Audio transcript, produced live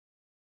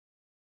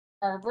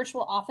our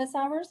virtual office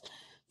hours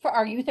for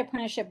our Youth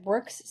Apprenticeship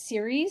Works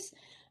series.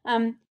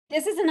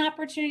 This is an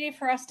opportunity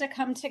for us to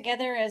come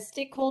together as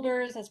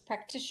stakeholders, as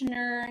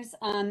practitioners,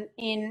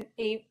 in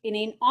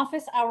an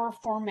office hour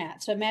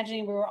format. So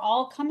imagining we were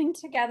all coming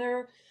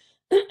together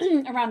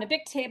around a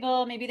big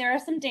table. Maybe there are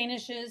some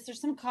danishes,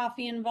 there's some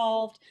coffee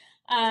involved,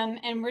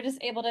 and we're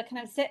just able to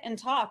kind of sit and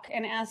talk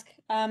and ask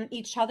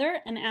each other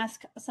and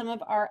ask some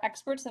of our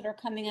experts that are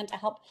coming in to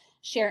help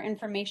share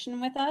information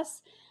with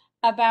us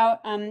about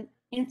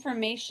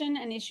information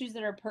and issues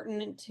that are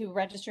pertinent to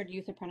registered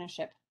youth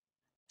apprenticeship.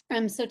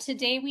 So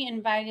today we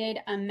invited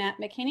Matt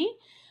McKinney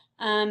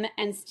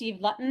and Steve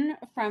Lutton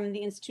from the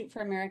Institute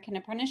for American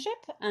Apprenticeship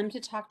to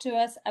talk to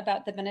us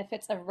about the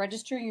benefits of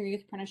registering your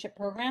youth apprenticeship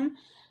program.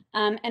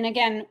 And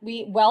again,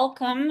 we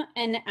welcome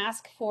and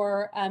ask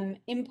for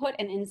input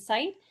and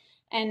insight.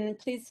 And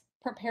please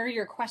prepare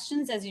your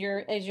questions as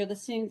you're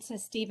listening to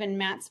Steve and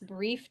Matt's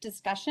brief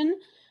discussion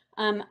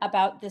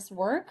about this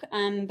work.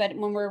 But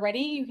when we're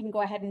ready, you can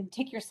go ahead and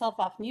take yourself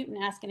off mute and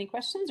ask any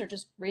questions, or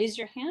just raise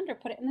your hand or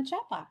put it in the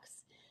chat box.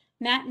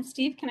 Matt and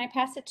Steve, can I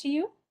pass it to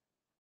you?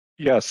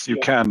 Yes, you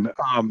can.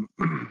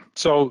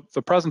 So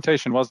the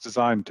presentation was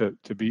designed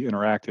to be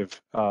interactive,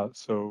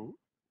 so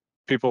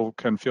people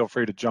can feel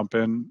free to jump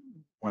in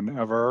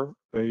whenever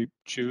they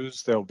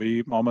choose. There'll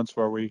be moments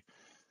where we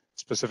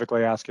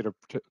specifically ask you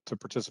to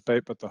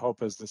participate, but the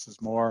hope is this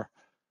is more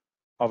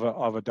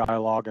of a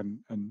dialogue and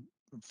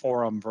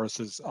forum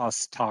versus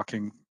us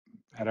talking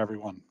at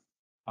everyone,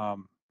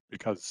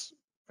 because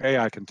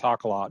I can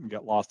talk a lot and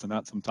get lost in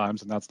that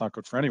sometimes, and that's not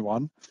good for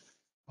anyone.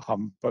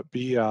 But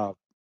B,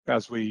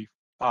 as we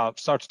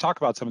start to talk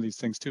about some of these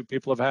things too,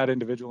 people have had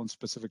individual and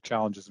specific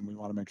challenges, and we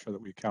want to make sure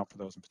that we account for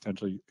those and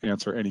potentially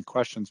answer any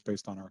questions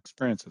based on our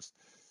experiences.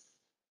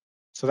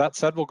 So that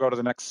said, we'll go to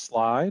the next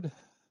slide.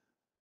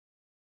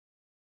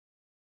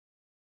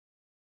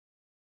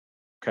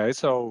 Okay,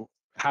 so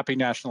happy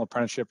National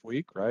Apprenticeship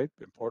Week, right?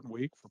 Important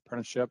week for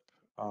apprenticeship.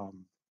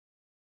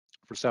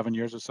 For 7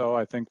 years or so,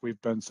 I think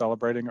we've been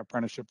celebrating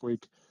Apprenticeship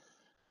Week.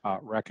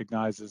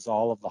 Recognizes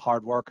all of the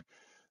hard work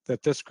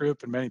that this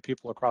group and many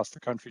people across the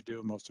country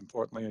do. Most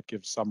importantly, it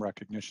gives some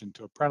recognition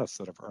to apprentices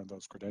that have earned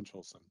those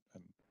credentials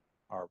and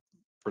are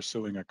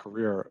pursuing a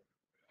career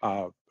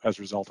as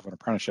a result of an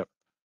apprenticeship.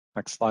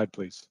 Next slide,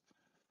 please.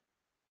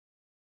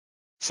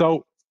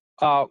 So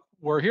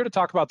we're here to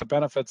talk about the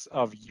benefits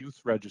of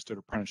youth registered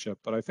apprenticeship,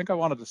 but I think I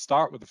wanted to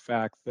start with the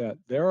fact that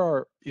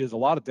there is a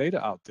lot of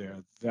data out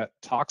there that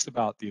talks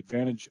about the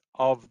advantage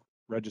of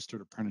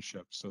registered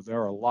apprenticeship. So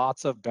there are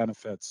lots of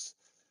benefits,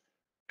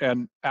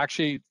 and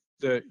actually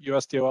the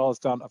USDOL has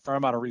done a fair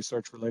amount of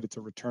research related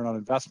to return on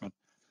investment.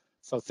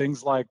 So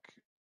things like,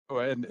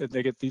 and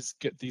they get these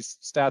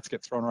stats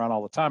get thrown around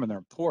all the time, and they're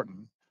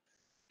important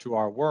to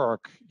our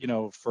work. You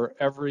know, for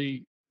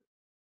every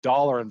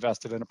dollar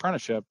invested in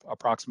apprenticeship,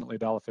 approximately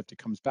 $1.50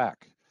 comes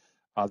back.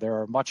 There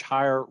are much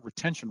higher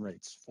retention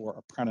rates for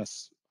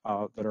apprentices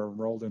that are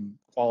enrolled in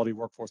quality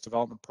workforce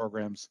development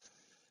programs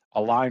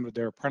aligned with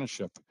their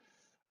apprenticeship.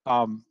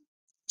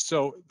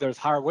 So there's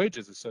higher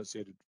wages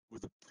associated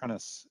with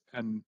apprentice.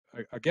 And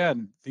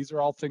again, these are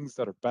all things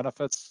that are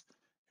benefits,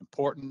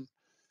 important,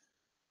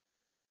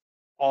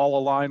 all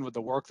aligned with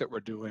the work that we're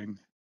doing.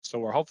 So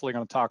we're hopefully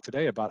going to talk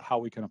today about how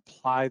we can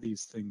apply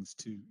these things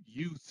to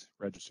youth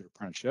registered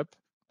apprenticeship.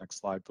 Next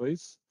slide,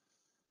 please.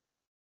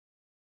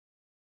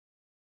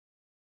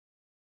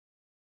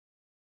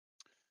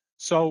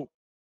 So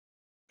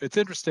it's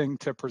interesting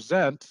to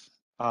present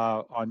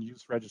on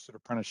youth registered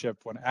apprenticeship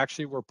when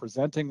actually we're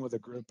presenting with a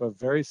group of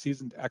very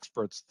seasoned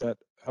experts that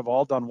have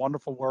all done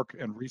wonderful work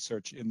and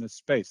research in this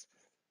space.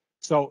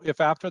 So if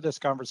after this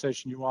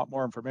conversation you want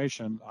more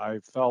information, I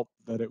felt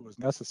that it was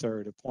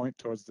necessary to point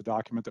towards the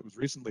document that was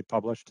recently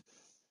published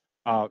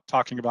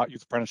talking about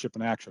youth apprenticeship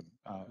in action.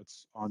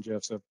 It's on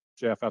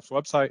JFF's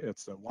website.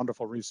 It's a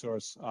wonderful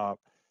resource,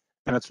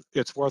 and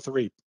it's worth a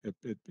read.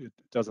 It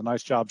does a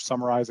nice job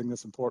summarizing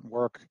this important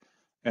work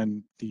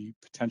and the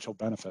potential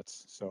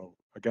benefits. So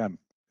again,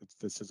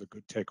 this is a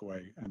good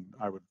takeaway, and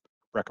I would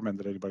recommend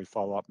that anybody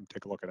follow up and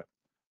take a look at it.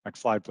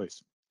 Next slide,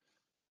 please.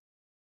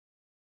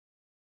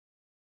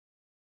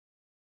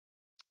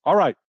 All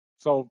right,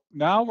 so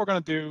now we're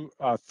going to do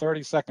a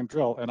 30-second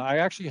drill, and I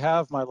actually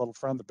have my little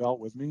friend the bell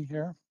with me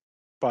here,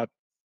 but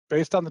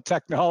based on the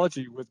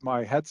technology with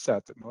my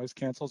headset that noise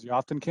cancels, you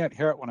often can't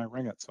hear it when I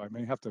ring it, so I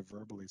may have to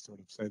verbally sort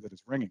of say that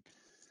it's ringing.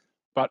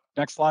 But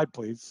next slide,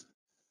 please.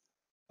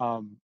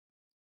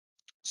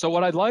 So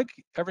what I'd like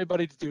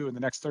everybody to do in the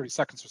next 30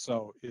 seconds or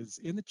so is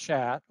in the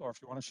chat, or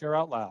if you want to share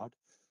out loud,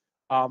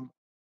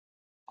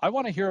 I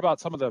want to hear about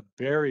some of the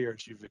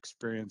barriers you've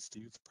experienced to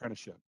youth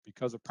apprenticeship,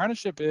 because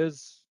apprenticeship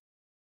is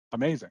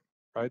amazing,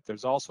 right?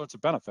 There's all sorts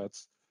of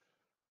benefits,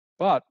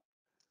 but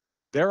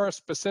there are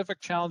specific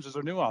challenges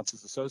or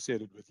nuances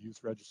associated with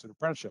youth registered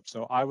apprenticeship.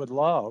 So I would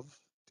love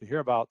to hear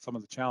about some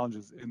of the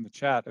challenges in the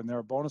chat, and there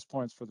are bonus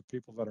points for the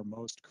people that are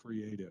most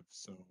creative.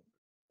 So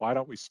why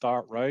don't we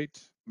start right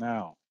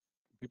now?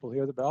 Can people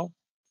hear the bell?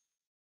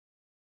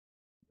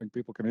 I think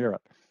people can hear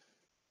it.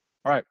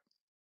 All right.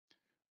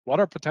 What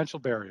are potential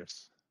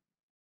barriers?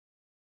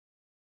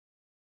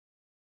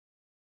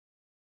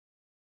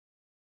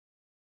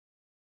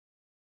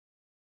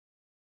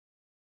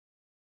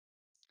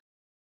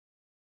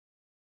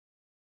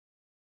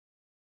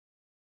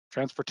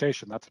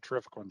 Transportation, that's a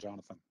terrific one,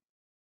 Jonathan.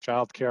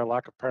 Childcare,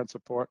 lack of parent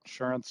support,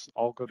 insurance,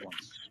 all good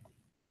ones.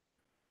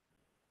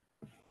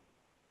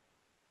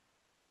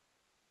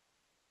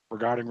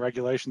 Regarding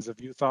regulations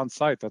of youth on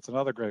site, that's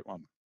another great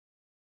one.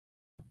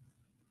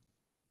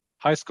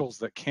 High schools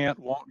that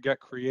won't get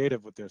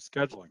creative with their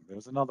scheduling,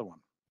 there's another one.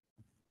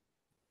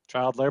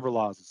 Child labor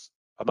laws is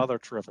another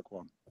terrific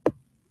one.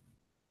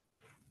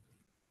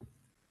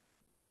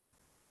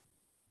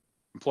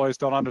 Employees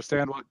don't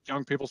understand what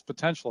young people's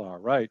potential are,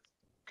 right?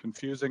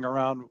 Confusing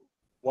around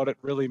what it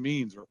really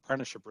means or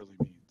apprenticeship really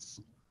means.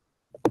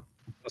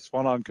 That's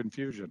one on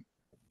confusion.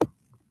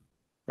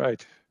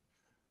 Right.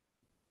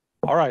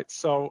 All right,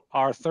 so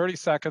our 30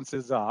 seconds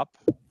is up.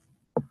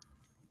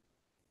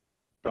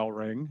 Bell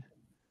ring.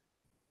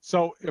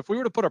 So if we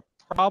were to put a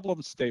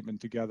problem statement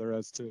together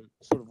as to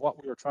sort of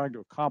what we were trying to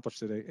accomplish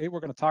today,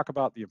 we're going to talk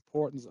about the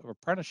importance of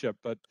apprenticeship,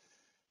 but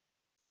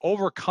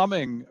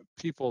overcoming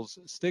people's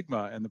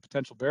stigma and the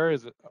potential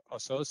barriers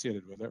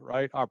associated with it,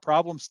 right? Our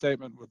problem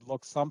statement would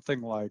look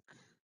something like,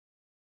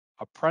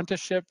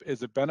 apprenticeship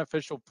is a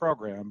beneficial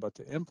program, but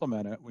to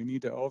implement it, we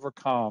need to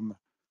overcome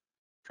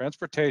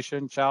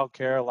transportation,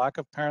 childcare, lack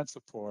of parent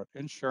support,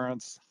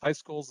 insurance, high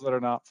schools that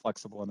are not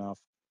flexible enough,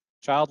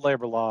 child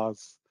labor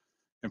laws,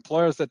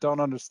 employers that don't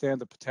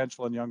understand the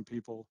potential in young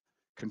people,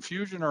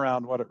 confusion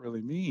around what it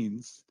really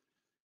means,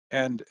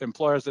 and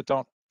employers that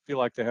don't feel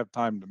like they have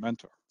time to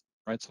mentor,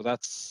 right? So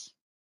that's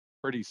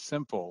pretty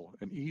simple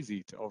and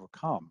easy to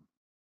overcome,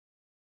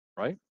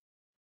 right?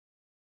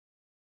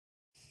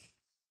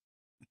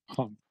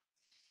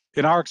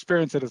 In our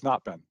experience, it has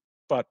not been,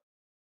 but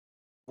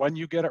when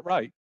you get it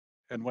right,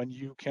 and when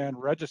you can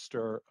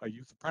register a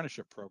youth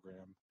apprenticeship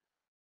program,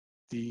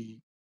 the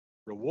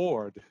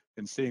reward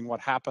in seeing what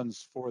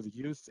happens for the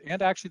youth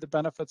and actually the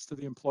benefits to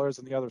the employers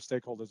and the other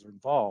stakeholders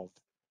involved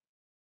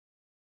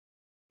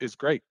is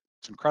great.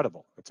 It's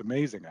incredible. It's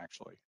amazing,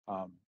 actually.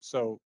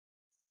 So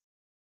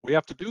we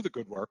have to do the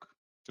good work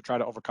to try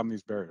to overcome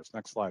these barriers.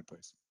 Next slide,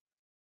 please.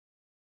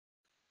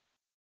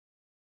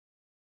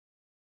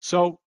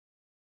 So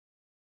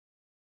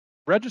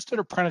registered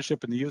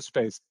apprenticeship in the youth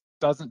space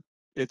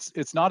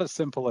it's not as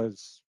simple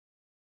as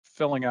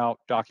filling out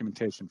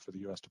documentation for the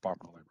U.S.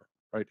 Department of Labor,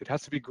 right? It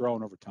has to be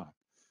grown over time.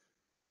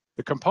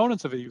 The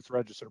components of a youth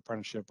registered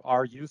apprenticeship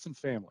are youth and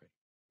family,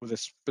 with a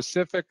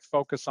specific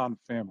focus on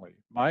family.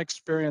 My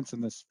experience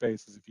in this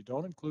space is if you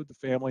don't include the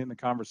family in the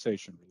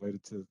conversation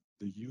related to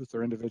the youth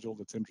or individual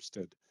that's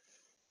interested,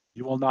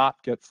 you will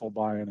not get full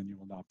buy-in and you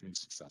will not be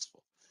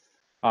successful.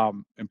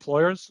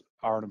 Employers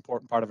are an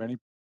important part of any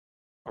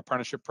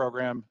apprenticeship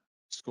program.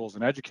 Schools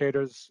and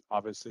educators,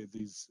 obviously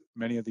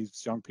many of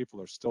these young people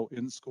are still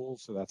in school,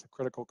 so that's a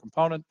critical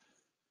component.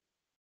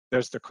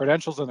 There's the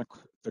credentials and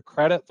the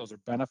credit, those are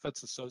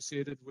benefits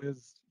associated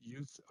with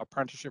youth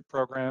apprenticeship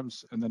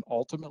programs, and then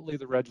ultimately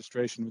the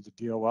registration with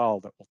the DOL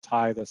that will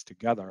tie this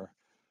together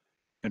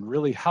and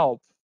really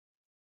help.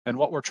 And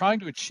what we're trying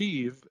to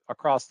achieve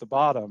across the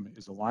bottom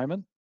is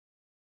alignment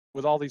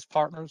with all these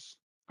partners,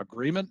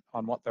 agreement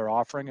on what they're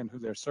offering and who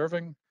they're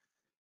serving,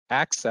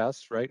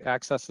 access, right?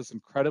 Access is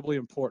incredibly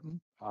important,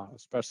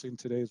 especially in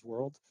today's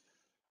world.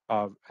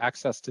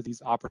 Access to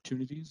these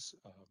opportunities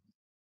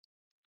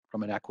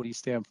from an equity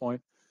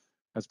standpoint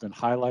has been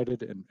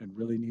highlighted and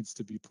really needs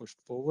to be pushed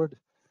forward.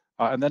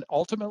 And then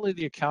ultimately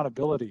the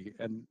accountability,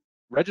 and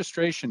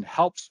registration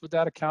helps with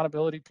that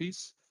accountability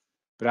piece,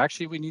 but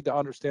actually we need to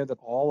understand that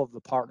all of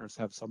the partners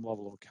have some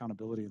level of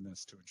accountability in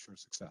this to ensure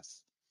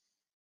success.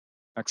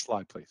 Next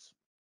slide, please.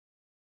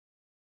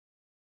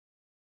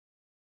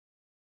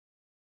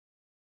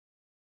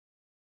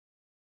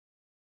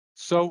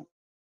 So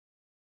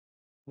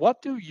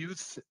what do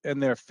youth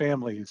and their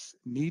families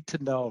need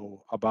to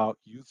know about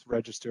youth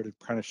registered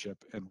apprenticeship,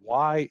 and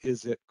why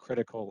is it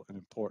critical and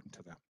important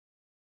to them?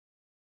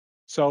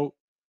 So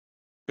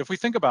if we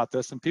think about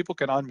this, and people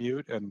can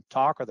unmute and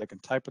talk, or they can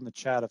type in the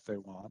chat if they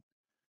want,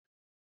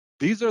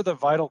 these are the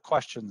vital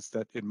questions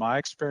that, in my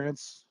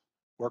experience,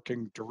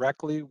 working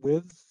directly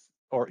with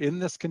or in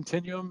this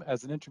continuum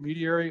as an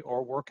intermediary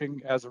or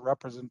working as a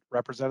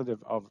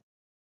representative of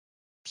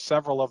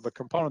several of the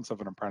components of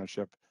an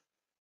apprenticeship,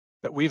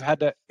 that we've had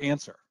to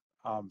answer.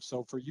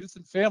 So for youth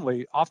and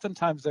family,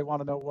 oftentimes they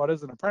want to know, what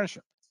is an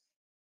apprenticeship?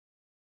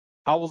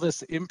 How will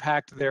this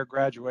impact their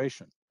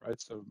graduation, right?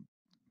 So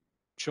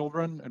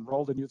children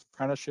enrolled in youth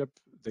apprenticeship,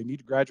 they need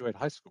to graduate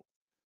high school.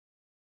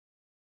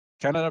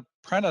 Can an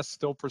apprentice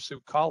still pursue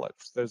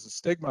college? There's a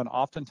stigma and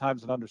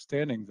oftentimes an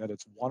understanding that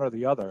it's one or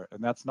the other,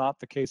 and that's not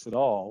the case at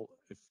all.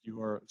 If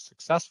you are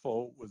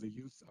successful with a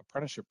youth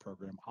apprenticeship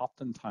program,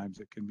 oftentimes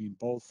it can mean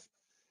both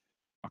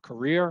a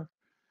career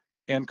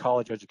and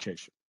college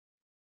education.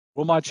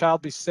 Will my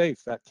child be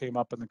safe? That came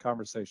up in the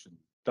conversation.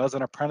 Does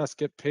an apprentice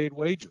get paid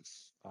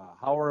wages?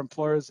 How are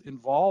employers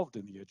involved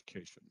in the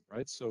education,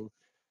 right? So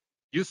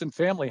Youth and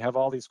family have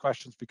all these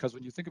questions because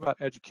when you think about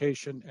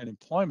education and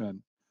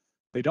employment,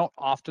 they don't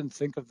often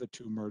think of the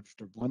two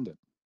merged or blended.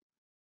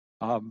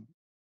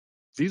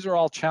 These are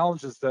all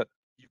challenges that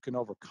you can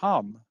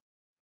overcome,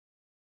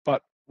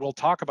 but we'll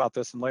talk about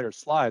this in later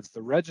slides.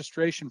 The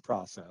registration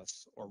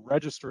process or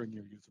registering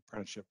your youth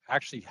apprenticeship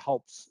actually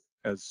helps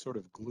as sort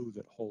of glue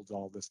that holds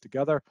all this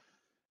together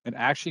and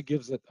actually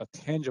gives it a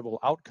tangible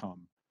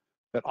outcome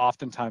that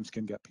oftentimes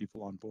can get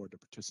people on board to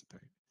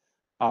participate.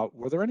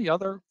 Were there any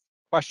other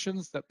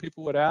questions that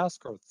people would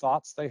ask or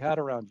thoughts they had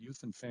around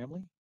youth and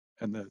family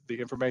and the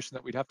information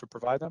that we'd have to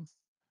provide them?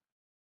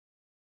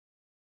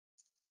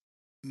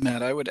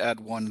 Matt, I would add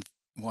one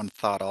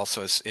thought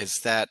also is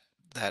that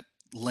that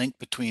link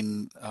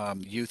between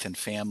youth and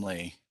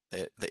family,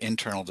 the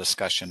internal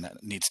discussion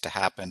that needs to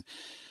happen,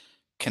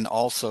 can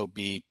also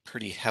be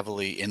pretty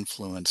heavily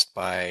influenced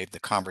by the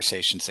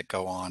conversations that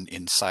go on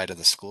inside of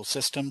the school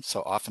system.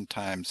 So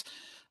oftentimes,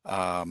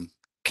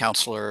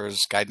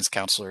 counselors, guidance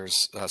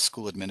counselors,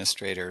 school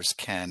administrators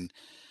can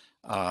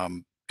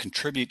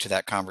contribute to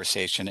that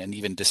conversation and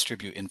even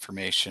distribute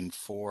information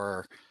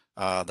for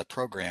the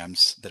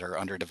programs that are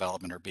under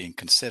development or being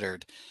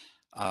considered.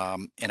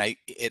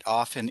 It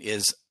often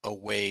is a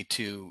way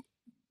to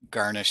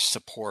garnish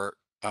support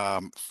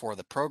for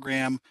the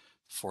program,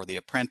 for the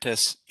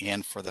apprentice,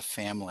 and for the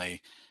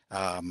family.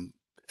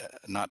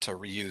 Not to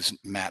reuse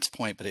Matt's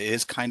point, but it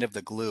is kind of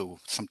the glue.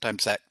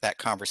 Sometimes that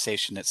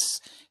conversation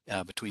that's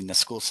between the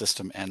school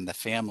system and the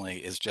family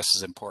is just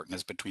as important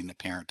as between the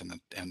parent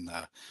and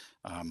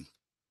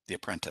the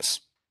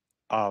apprentice.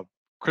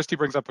 Christy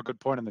brings up a good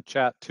point in the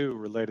chat too,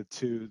 related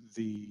to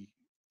the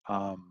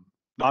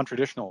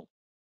non-traditional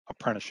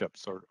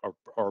apprenticeships or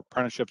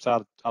apprenticeships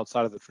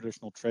outside of the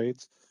traditional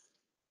trades.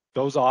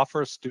 Those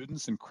offer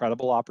students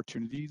incredible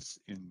opportunities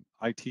in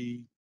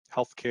IT,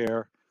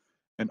 healthcare,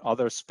 and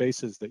other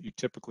spaces that you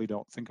typically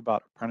don't think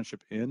about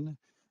apprenticeship in,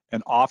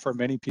 and offer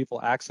many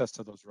people access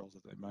to those roles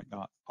that they might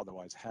not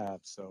otherwise have.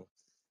 So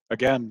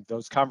again,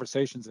 those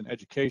conversations in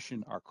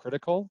education are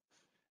critical.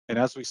 And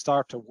as we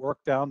start to work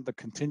down the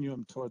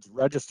continuum towards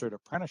registered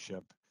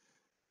apprenticeship,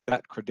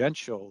 that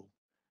credential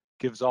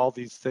gives all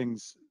these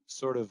things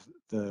sort of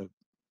the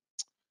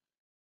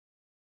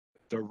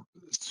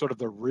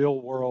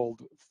real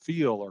world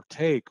feel or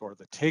take, or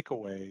the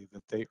takeaway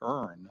that they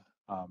earn,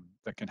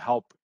 that can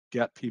help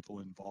get people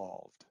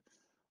involved.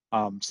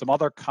 Some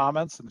other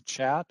comments in the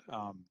chat.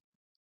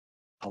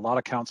 A lot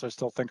of counselors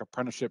still think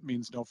apprenticeship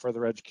means no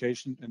further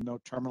education and no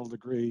terminal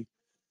degree.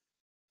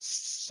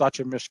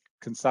 Such a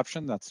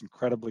misconception. That's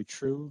incredibly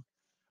true.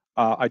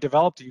 I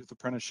developed a youth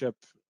apprenticeship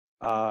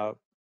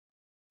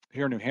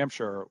here in New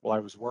Hampshire while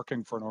I was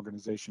working for an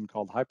organization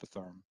called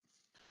Hypotherm.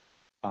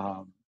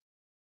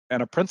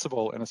 And a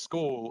principal in a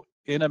school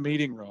in a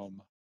meeting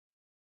room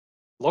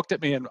looked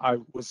at me, and I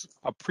was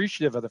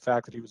appreciative of the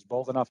fact that he was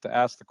bold enough to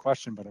ask the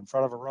question, but in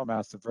front of a room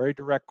asked a very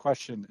direct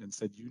question and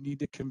said, "You need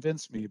to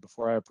convince me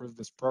before I approve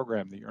this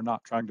program that you're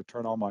not trying to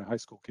turn all my high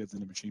school kids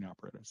into machine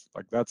operators."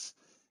 Like, that's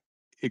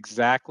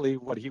exactly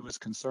what he was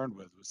concerned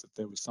with, was that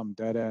there was some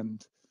dead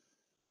end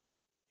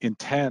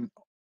intent,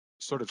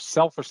 sort of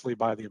selfishly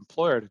by the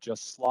employer, to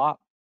just slot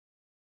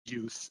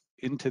youth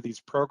into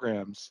these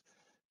programs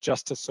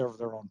just to serve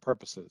their own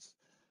purposes.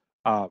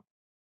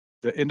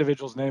 The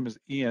individual's name is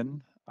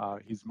Ian.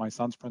 He's my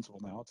son's principal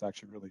now. It's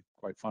actually really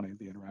quite funny,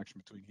 the interaction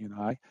between he and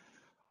I.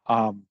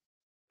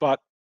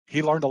 But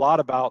he learned a lot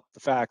about the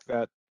fact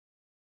that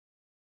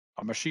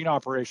a machine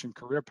operation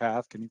career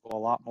path can equal a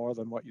lot more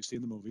than what you see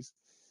in the movies.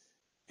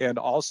 And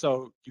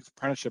also, youth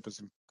apprenticeship is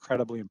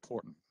incredibly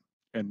important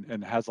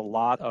and has a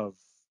lot of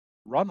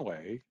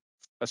runway,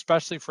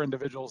 especially for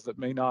individuals that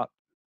may not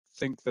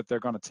think that they're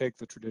going to take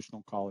the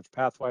traditional college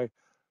pathway.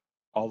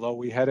 Although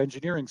we had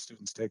engineering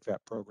students take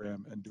that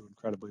program and do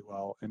incredibly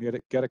well and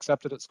get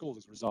accepted at school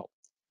as a result.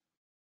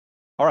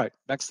 All right,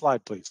 next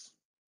slide, please.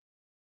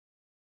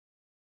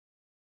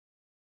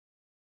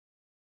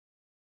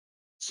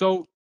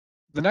 So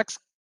the next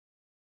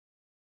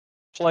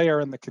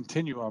player in the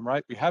continuum,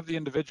 right? We have the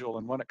individual,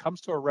 and when it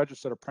comes to a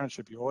registered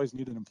apprenticeship, you always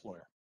need an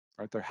employer,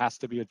 right? There has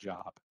to be a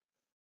job.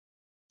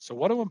 So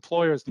what do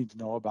employers need to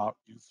know about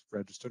youth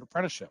registered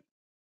apprenticeship?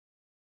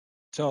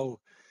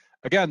 So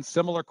again,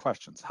 similar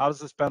questions. How does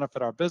this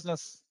benefit our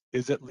business?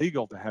 Is it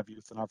legal to have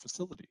youth in our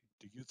facility?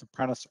 Do youth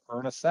apprentices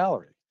earn a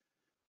salary?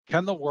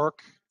 Can they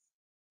work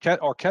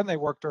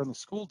during the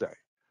school day?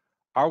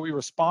 Are we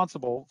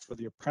responsible for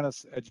the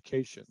apprentice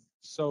education?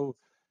 So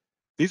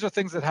these are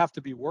things that have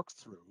to be worked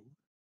through.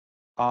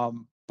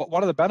 But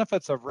one of the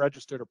benefits of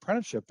registered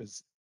apprenticeship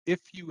is if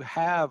you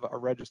have a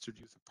registered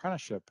youth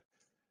apprenticeship,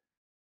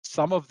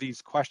 some of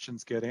these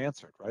questions get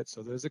answered, right?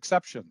 So there's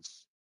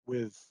exceptions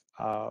with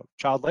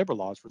child labor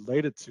laws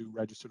related to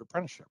registered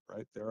apprenticeship,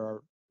 right? There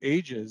are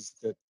ages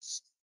that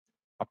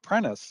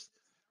apprentice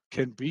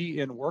can be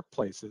in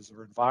workplaces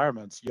or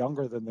environments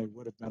younger than they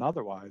would have been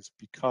otherwise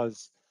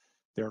because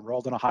they're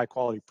enrolled in a high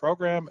quality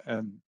program,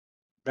 and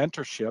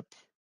mentorship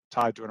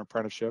tied to an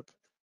apprenticeship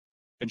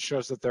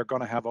ensures that they're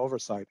going to have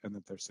oversight and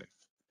that they're safe.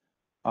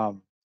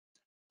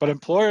 But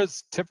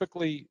employers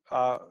typically,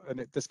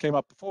 this came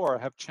up before,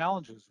 have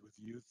challenges with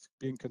youth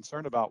being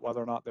concerned about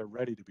whether or not they're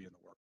ready to be in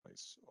the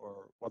workplace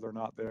or whether or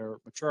not they're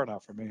mature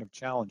enough or may have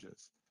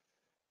challenges.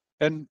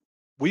 And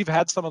we've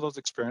had some of those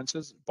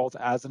experiences, both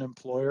as an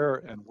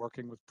employer and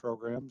working with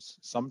programs.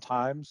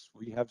 Sometimes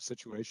we have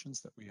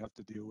situations that we have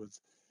to deal with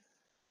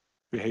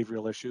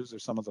behavioral issues or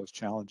some of those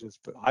challenges.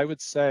 But I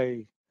would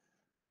say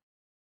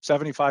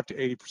 75 to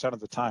 80% of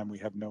the time we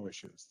have no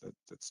issues, that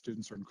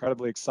students are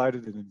incredibly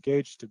excited and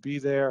engaged to be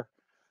there.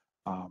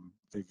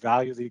 They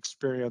value the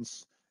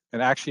experience,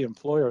 and actually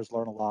employers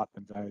learn a lot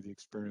and value the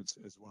experience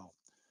as well.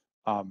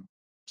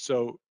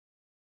 So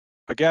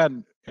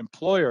again,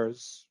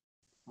 employers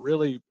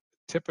really,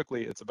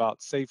 typically it's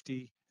about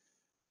safety.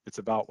 It's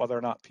about whether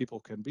or not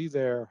people can be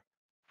there.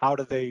 How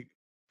do they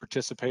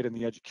participate in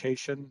the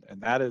education?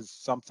 And that is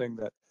something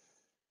that,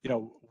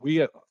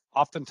 we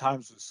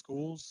oftentimes with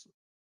schools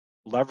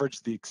leverage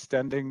the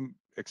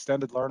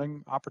extended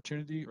learning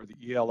opportunity, or the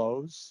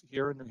ELOs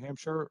here in New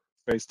Hampshire,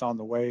 based on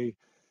the way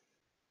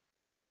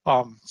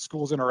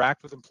schools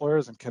interact with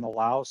employers and can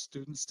allow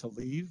students to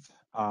leave.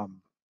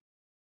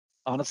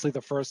 Honestly,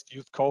 the first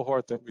youth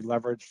cohort that we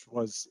leveraged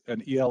was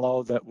an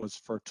ELO that was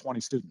for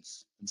 20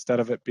 students. Instead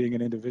of it being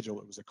an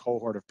individual, it was a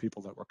cohort of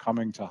people that were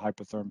coming to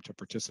Hypertherm to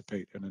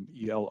participate in an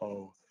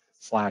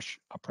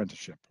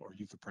ELO/apprenticeship or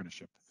youth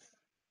apprenticeship.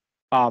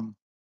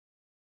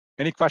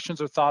 Any questions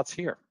or thoughts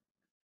here?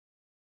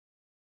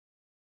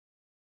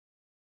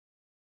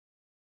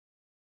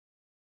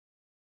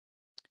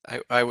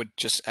 I would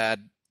just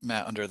add,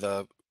 Matt, under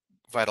the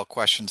vital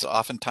questions,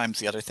 oftentimes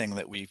the other thing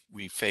that we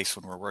face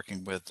when we're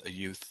working with a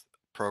youth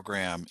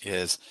program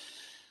is,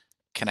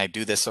 can I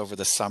do this over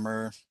the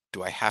summer?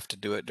 Do I have to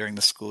do it during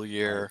the school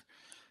year? Right.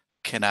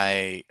 Can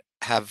I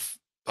have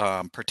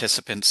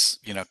participants,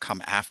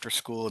 come after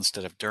school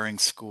instead of during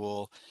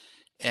school?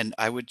 And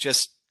I would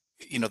just,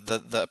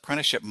 the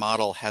apprenticeship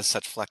model has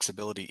such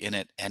flexibility in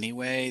it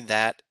anyway,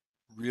 that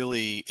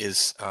really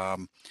is,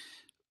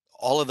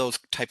 all of those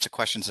types of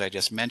questions that I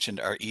just mentioned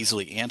are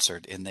easily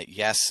answered in that,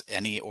 yes,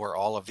 any or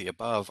all of the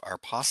above are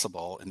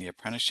possible in the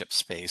apprenticeship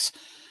space.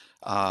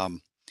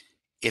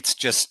 It's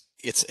just,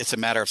 it's a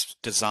matter of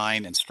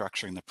design and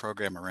structuring the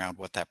program around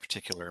what that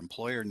particular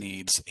employer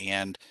needs,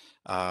 and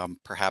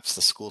perhaps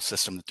the school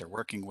system that they're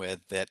working with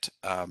that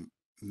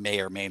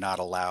may or may not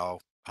allow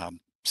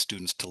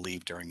students to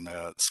leave during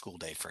the school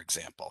day, for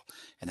example.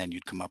 And then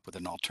you'd come up with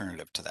an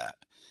alternative to that.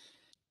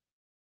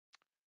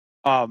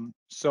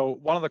 So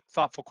one of the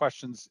thoughtful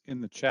questions in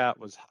the chat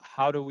was,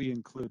 how do we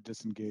include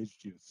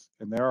disengaged youth?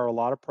 And there are a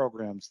lot of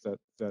programs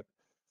that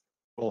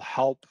will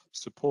help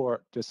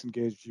support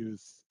disengaged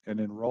youth and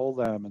enroll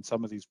them in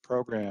some of these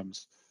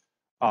programs.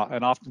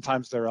 And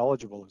oftentimes they're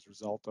eligible as a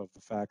result of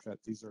the fact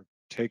that these are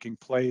taking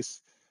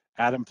place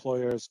at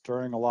employers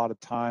during a lot of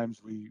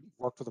times. We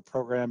worked with a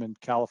program in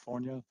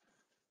California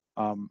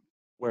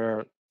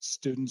where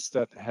students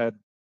that had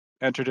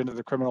entered into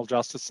the criminal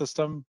justice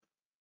system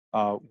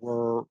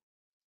were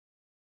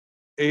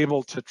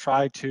able to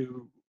try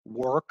to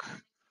work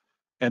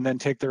and then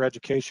take their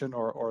education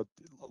or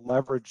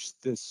leverage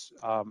this,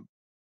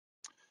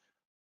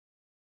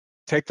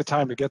 take the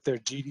time to get their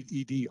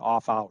GED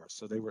off hours.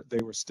 So they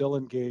were still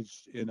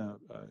engaged in a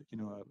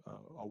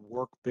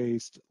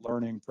work-based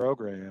learning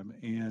program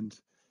and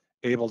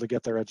able to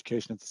get their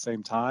education at the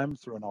same time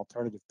through an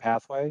alternative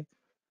pathway.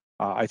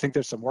 I think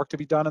there's some work to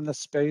be done in this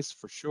space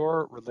for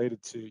sure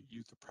related to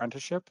youth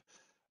apprenticeship,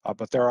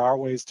 but there are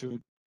ways to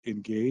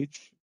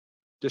engage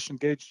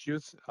disengaged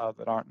youth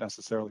that aren't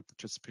necessarily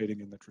participating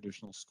in the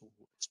traditional school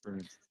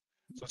experience.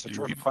 So it's a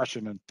terrific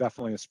question, and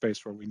definitely a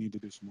space where we need to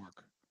do some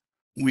work.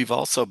 We've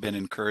also been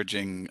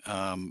encouraging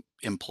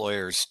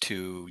employers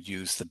to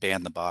use the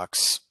ban the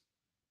box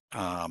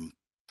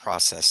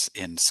process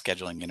in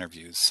scheduling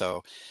interviews.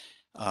 So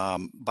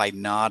by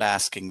not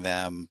asking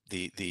them,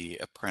 the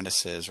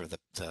apprentices or the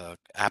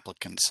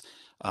applicants,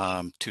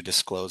 to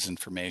disclose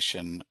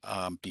information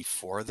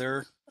before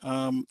they're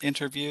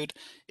interviewed,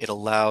 it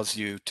allows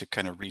you to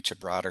kind of reach a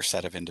broader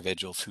set of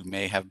individuals who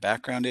may have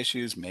background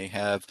issues, may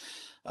have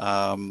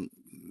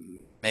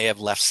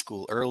left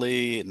school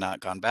early and not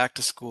gone back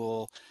to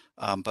school.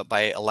 But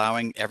by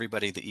allowing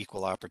everybody the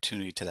equal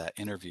opportunity to that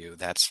interview,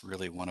 that's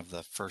really one of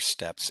the first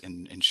steps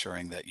in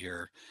ensuring that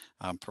you're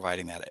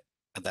providing that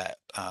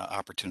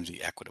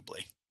opportunity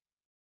equitably.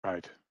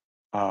 Right.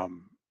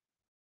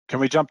 Can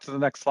we jump to the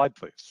next slide,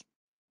 please?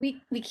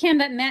 We can,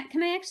 but Matt,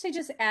 can I actually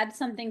just add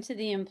something to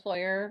the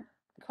employer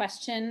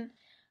question?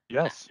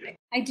 Yes.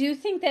 I do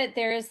think that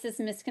there is this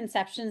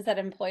misconceptions that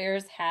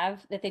employers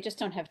have that they just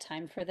don't have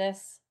time for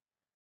this.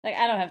 Like,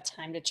 I don't have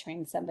time to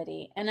train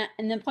somebody. And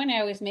the point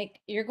I always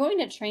make, you're going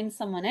to train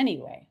someone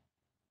anyway.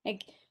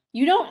 Like,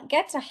 you don't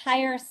get to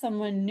hire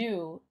someone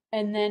new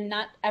and then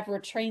not ever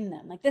train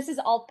them. Like, this is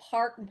all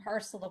part and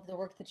parcel of the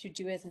work that you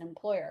do as an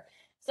employer.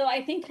 So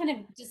I think kind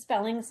of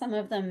dispelling some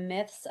of the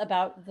myths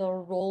about the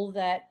role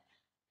that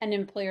an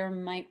employer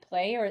might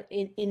play or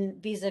in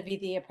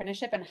vis-a-vis the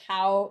apprenticeship and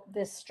how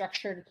this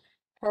structured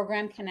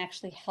program can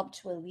actually help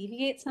to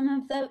alleviate some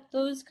of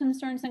those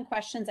concerns and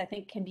questions, I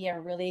think can be a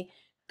really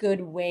good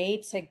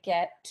way to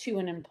get to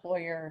an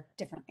employer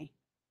differently.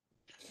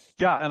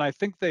 Yeah, and I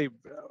think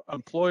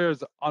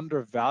employers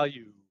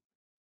undervalue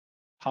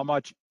how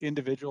much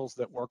individuals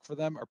that work for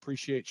them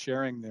appreciate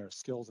sharing their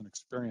skills and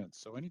experience.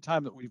 So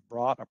anytime that we've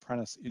brought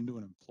apprentice into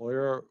an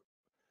employer,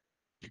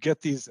 you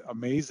get these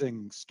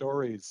amazing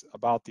stories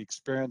about the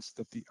experience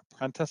that the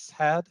apprentice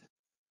had.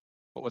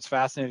 But what's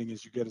fascinating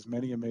is you get as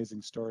many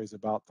amazing stories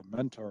about the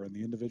mentor and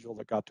the individual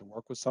that got to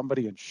work with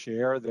somebody and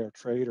share their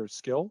trade or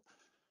skill.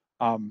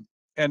 And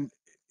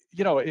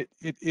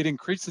it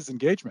increases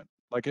engagement.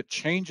 Like, it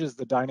changes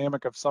the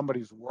dynamic of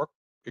somebody's work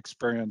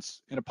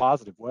experience in a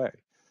positive way.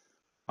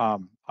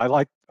 I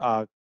like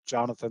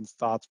Jonathan's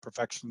thoughts.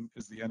 Perfection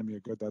is the enemy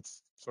of good.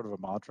 That's sort of a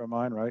mantra of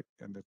mine, right?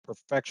 And if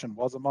perfection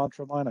was a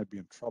mantra of mine, I'd be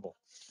in trouble.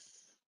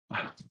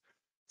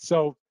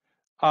 So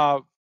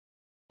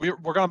we're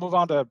going to move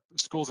on to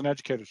schools and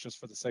educators just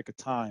for the sake of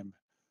time.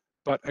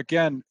 But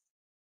again,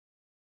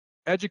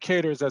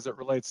 educators, as it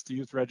relates to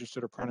youth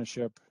registered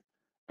apprenticeship,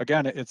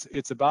 again,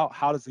 it's about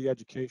how does the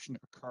education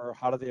occur?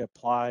 How do they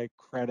apply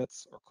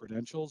credits or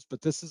credentials?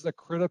 But this is a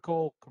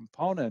critical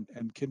component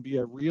and can be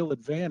a real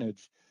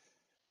advantage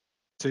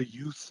to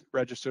youth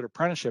registered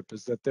apprenticeship,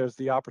 is that there's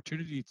the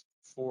opportunity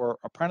for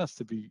apprentice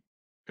to be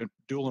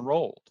dual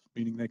enrolled,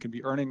 meaning they can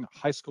be earning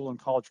high school and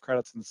college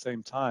credits in the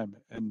same time.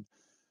 And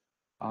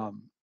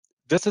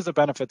this is a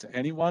benefit to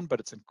anyone, but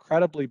it's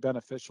incredibly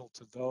beneficial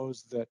to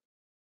those that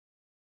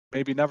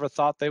maybe never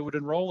thought they would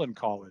enroll in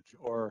college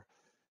or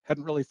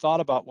hadn't really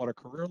thought about what a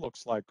career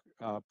looks like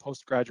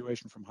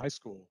post-graduation from high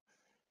school.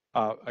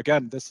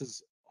 Again, this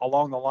is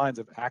along the lines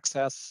of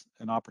access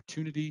and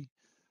opportunity.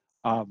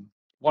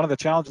 One of the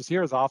challenges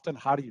here is often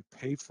how do you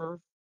pay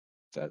for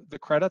the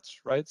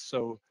credits, right?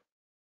 So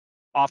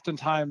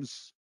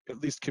oftentimes,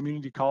 at least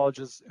community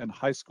colleges and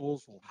high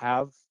schools will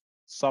have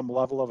some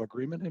level of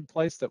agreement in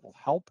place that will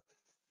help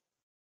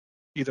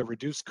either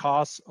reduce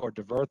costs or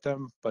divert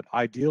them, but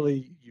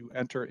ideally you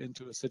enter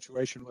into a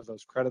situation where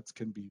those credits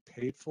can be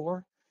paid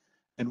for.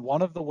 And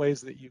one of the ways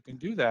that you can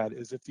do that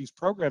is if these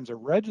programs are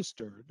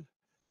registered,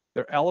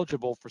 they're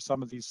eligible for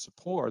some of these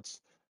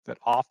supports that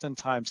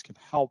oftentimes can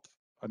help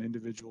an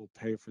individual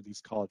pay for these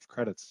college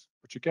credits,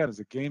 which again is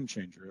a game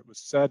changer. It was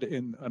said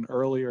in an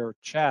earlier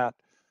chat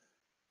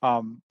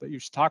that you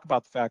should talk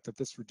about the fact that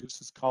this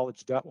reduces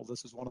college debt. Well,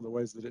 this is one of the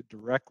ways that it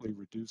directly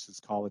reduces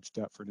college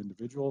debt for an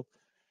individual.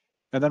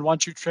 And then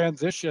once you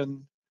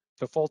transition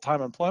to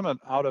full-time employment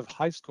out of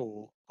high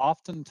school,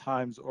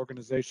 oftentimes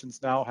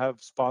organizations now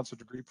have sponsored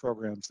degree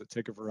programs that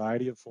take a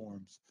variety of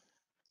forms.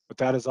 But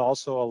that is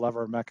also a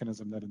lever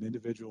mechanism that an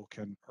individual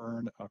can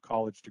earn a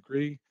college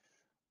degree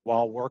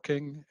while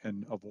working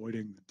and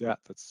avoiding the debt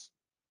that's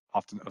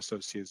often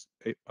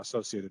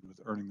associated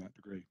with earning that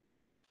degree.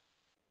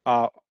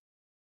 Are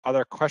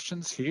there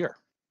questions here?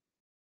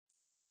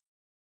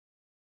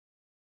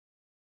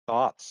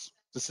 Thoughts?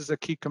 This is a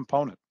key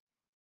component.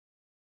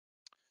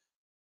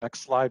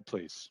 Next slide,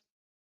 please.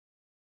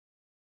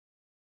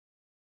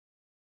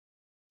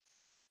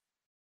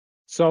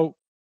 So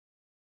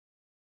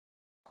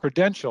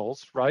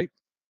credentials, right?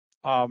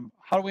 How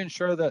do we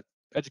ensure that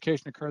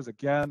education occurs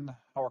again?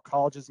 How are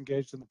colleges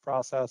engaged in the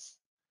process?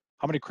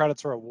 How many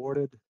credits are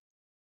awarded?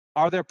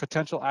 Are there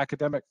potential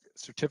academic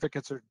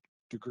certificates or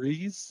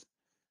degrees?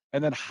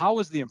 And then how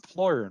is the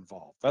employer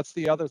involved? That's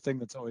the other thing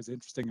that's always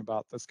interesting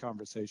about this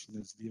conversation,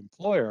 is the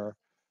employer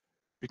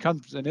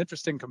becomes an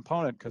interesting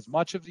component, because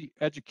much of the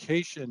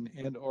education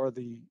and or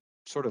the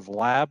sort of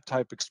lab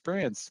type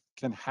experience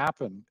can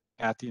happen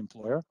at the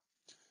employer.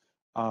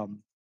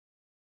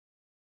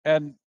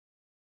 And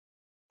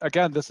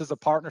again, this is a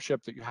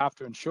partnership that you have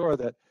to ensure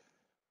that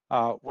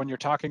when you're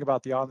talking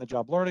about the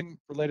on-the-job learning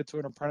related to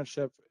an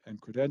apprenticeship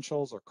and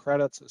credentials or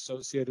credits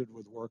associated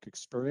with work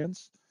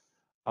experience,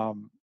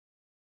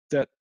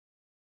 that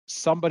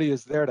somebody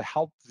is there to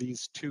help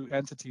these two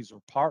entities or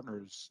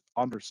partners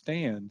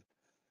understand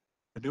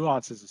the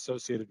nuances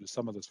associated with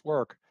some of this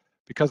work,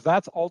 because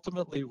that's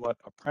ultimately what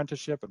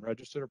apprenticeship and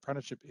registered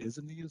apprenticeship is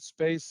in the youth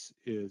space.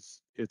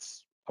 Is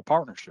it's a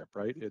partnership,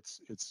 right?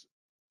 It's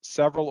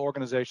several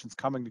organizations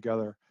coming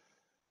together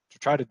to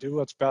try to do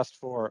what's best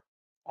for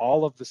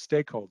all of the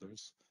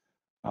stakeholders,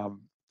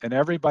 and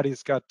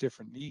everybody's got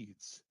different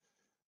needs.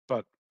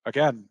 But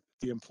again,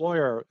 the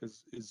employer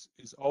is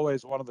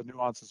always one of the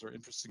nuances or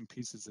interesting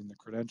pieces in the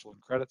credential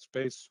and credit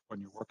space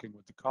when you're working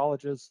with the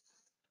colleges,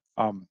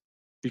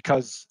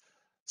 because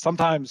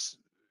sometimes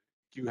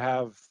you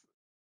have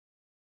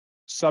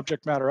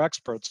subject matter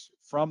experts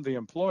from the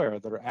employer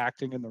that are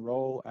acting in the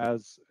role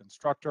as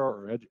instructor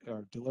or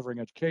delivering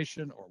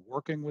education or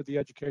working with the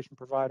education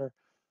provider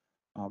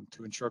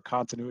to ensure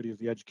continuity of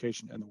the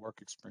education and the work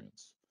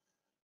experience.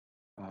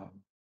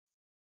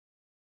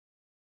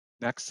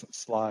 Next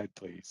slide,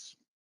 please.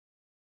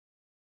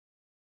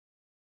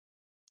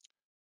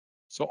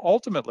 So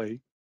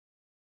ultimately,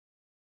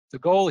 the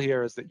goal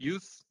here is that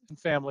youth and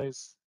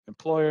families,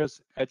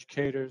 employers,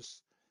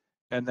 educators,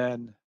 and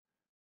then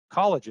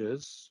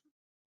colleges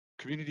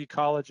community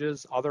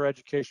colleges, other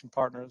education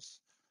partners.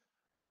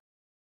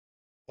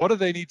 What do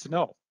they need to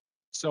know?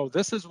 So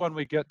this is when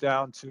we get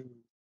down to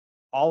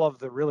all of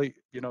the really,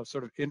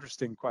 sort of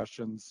interesting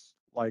questions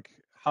like,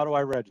 how do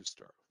I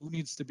register? Who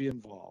needs to be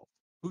involved?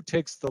 Who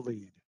takes the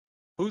lead?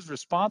 Who's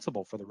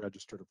responsible for the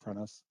registered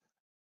apprentice?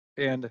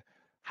 And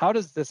how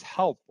does this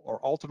help or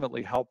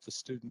ultimately help the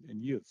student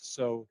and youth?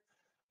 So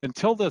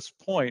until this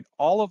point,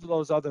 all of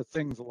those other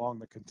things along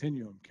the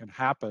continuum can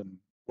happen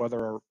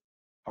whether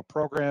a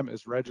program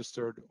is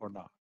registered or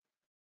not.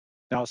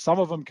 Now, some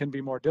of them can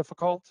be more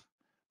difficult.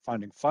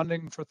 Finding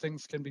funding for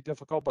things can be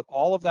difficult, but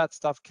all of that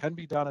stuff can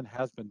be done and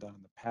has been done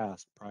in the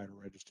past prior to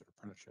registered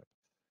apprenticeship.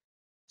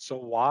 So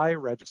why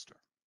register,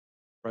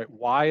 right?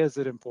 Why is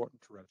it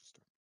important to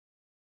register?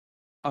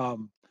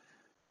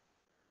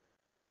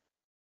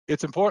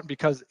 It's important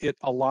because it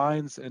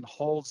aligns and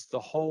holds the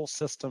whole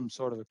system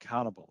sort of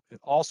accountable. It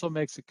also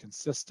makes it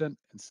consistent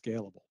and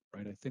scalable,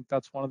 right? I think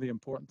that's one of the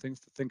important things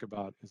to think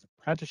about is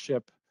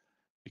apprenticeship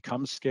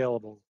becomes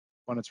scalable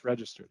when it's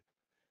registered.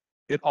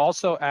 It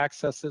also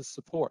accesses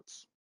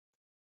supports,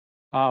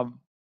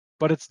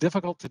 but it's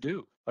difficult to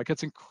do. Like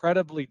it's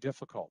incredibly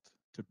difficult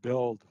to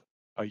build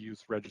a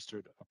youth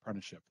registered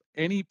apprenticeship.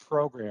 Any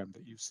program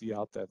that you see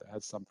out there that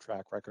has some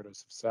track record of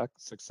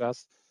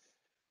success,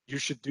 you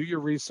should do your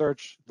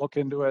research, look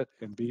into it,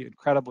 and be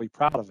incredibly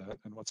proud of it.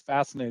 And what's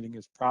fascinating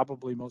is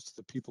probably most of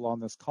the people on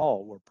this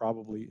call were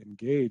probably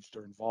engaged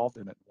or involved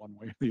in it one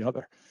way or the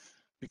other,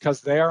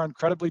 because they are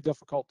incredibly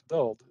difficult to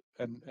build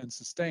and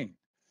sustain.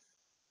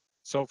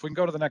 So if we can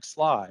go to the next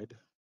slide.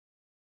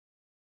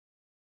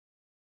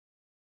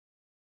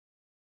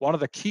 One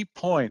of the key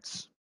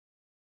points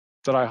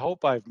that I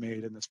hope I've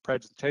made in this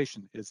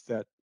presentation is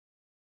that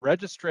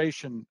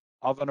registration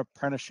of an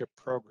apprenticeship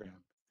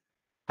program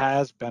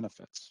has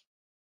benefits.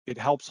 It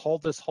helps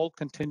hold this whole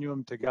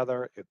continuum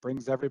together. It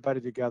brings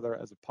everybody together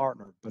as a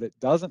partner, but it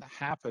doesn't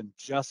happen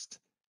just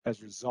as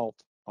a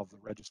result of the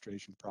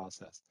registration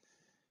process.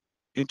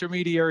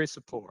 Intermediary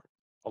support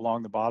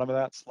along the bottom of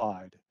that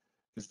slide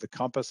is the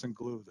compass and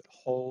glue that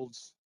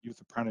holds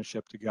youth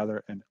apprenticeship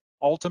together, and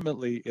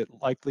ultimately it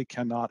likely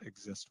cannot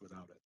exist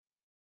without it.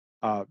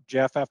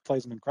 JFF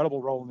plays an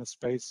incredible role in this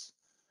space.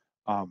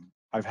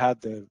 I've had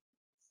the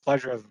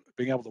pleasure of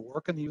being able to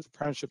work in the youth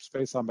apprenticeship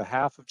space on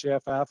behalf of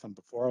JFF and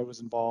before I was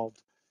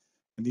involved.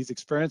 And these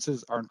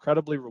experiences are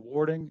incredibly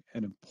rewarding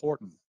and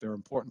important. They're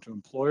important to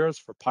employers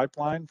for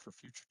pipeline, for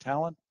future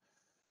talent.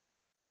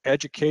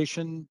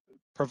 Education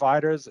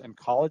providers and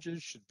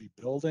colleges should be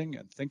building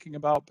and thinking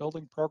about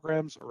building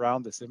programs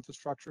around this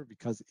infrastructure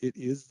because it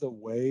is the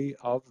way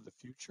of the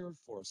future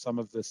for some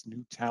of this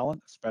new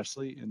talent,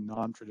 especially in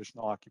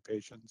non-traditional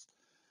occupations.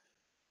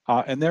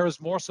 And there is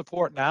more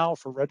support now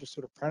for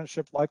registered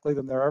apprenticeship likely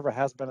than there ever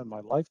has been in my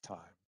lifetime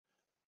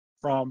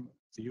from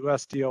the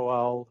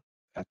USDOL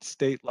at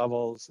state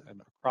levels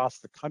and across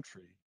the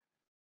country.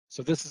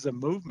 So this is a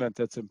movement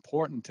that's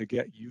important to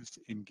get youth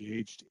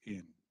engaged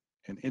in,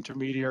 and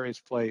intermediaries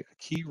play a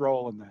key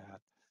role in that,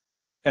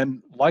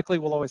 and likely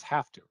will always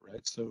have to,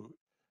 right? So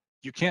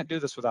you can't do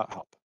this without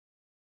help,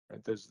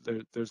 right?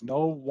 There's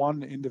no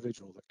one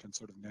individual that can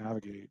sort of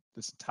navigate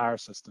this entire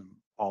system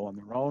all on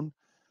their own.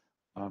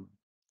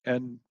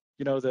 And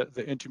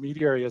the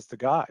intermediary is the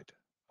guide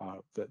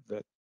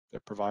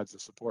that provides the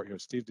support here.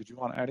 Steve, did you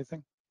want to add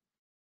anything?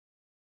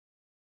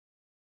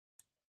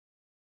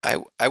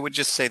 I would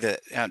just say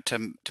that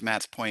to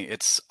Matt's point,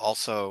 it's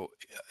also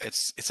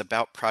it's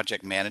about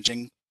project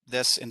managing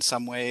this in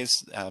some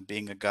ways,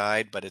 being a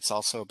guide, but it's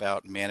also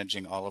about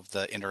managing all of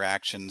the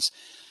interactions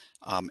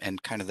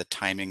and kind of the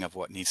timing of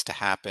what needs to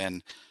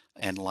happen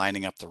and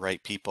lining up the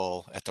right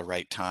people at the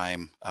right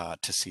time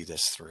to see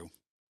this through.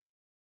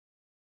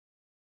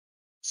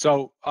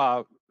 So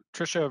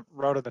Tricia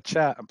wrote in the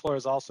chat,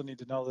 employers also need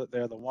to know that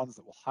they're the ones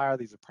that will hire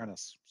these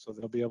apprentices, so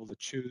they'll be able to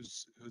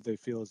choose who they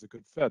feel is a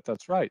good fit.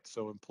 That's right.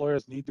 So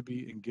employers need to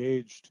be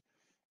engaged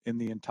in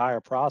the entire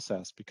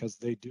process because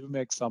they do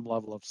make some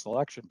level of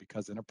selection,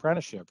 because in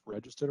apprenticeship,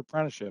 registered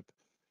apprenticeship,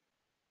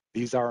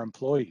 these are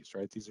employees,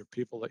 right? These are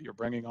people that you're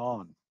bringing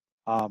on.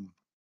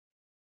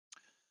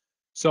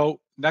 So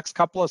next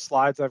couple of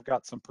slides, I've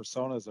got some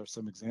personas or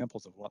some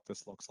examples of what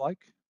this looks like.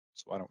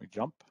 So why don't we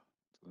jump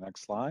to the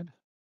next slide?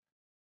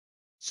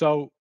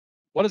 So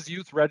what does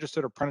youth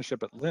registered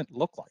apprenticeship at Lint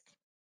look like?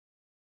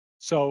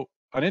 So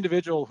an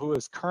individual who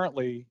is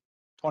currently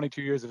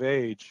 22 years of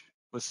age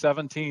was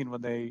 17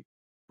 when they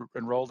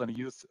enrolled in a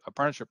youth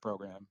apprenticeship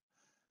program,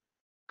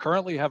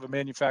 currently have a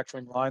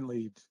manufacturing line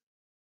lead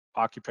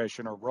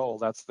occupation or role,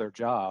 that's their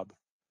job.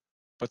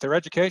 But their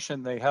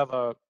education, they have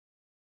a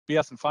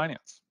BS in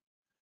finance.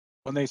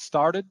 When they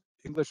started,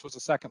 English was a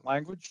second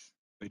language.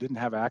 They didn't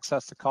have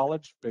access to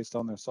college based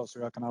on their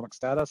socioeconomic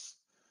status.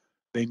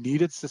 They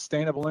needed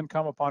sustainable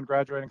income upon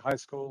graduating high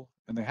school,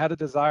 and they had a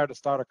desire to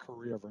start a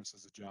career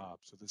versus a job.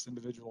 So this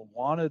individual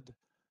wanted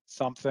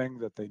something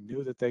that they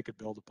knew that they could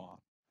build upon.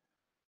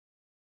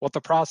 What the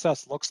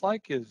process looks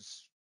like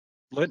is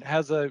Lint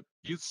has a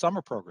youth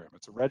summer program.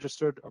 It's a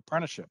registered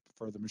apprenticeship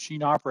for the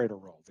machine operator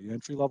role, the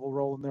entry-level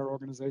role in their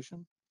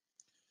organization.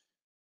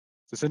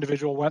 This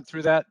individual went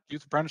through that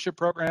youth apprenticeship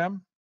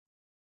program,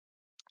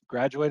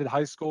 graduated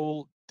high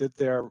school, did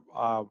their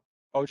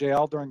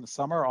OJL during the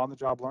summer,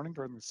 on-the-job learning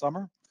during the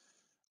summer,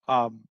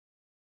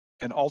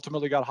 and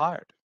ultimately got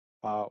hired.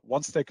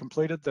 Once they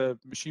completed the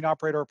machine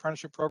operator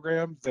apprenticeship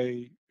program,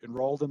 they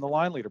enrolled in the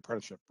line lead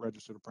apprenticeship,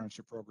 registered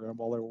apprenticeship program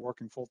while they were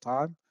working full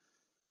time.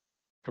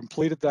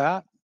 Completed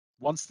that.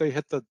 Once they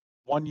hit the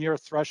 1-year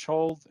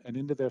threshold and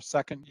into their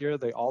second year,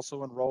 they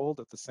also enrolled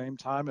at the same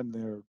time in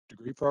their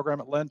degree program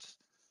at Lint.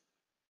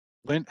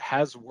 Lint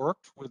has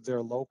worked with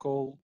their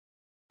local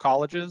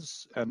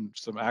colleges and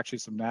some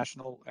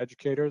national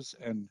educators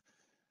and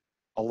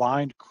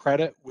aligned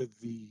credit with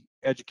the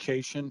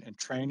education and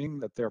training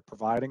that they're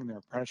providing in their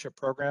apprenticeship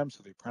program,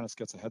 so the apprentice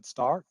gets a head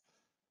start.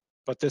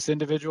 But this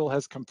individual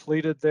has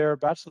completed their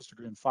bachelor's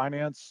degree in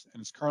finance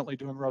and is currently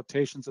doing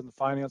rotations in the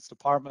finance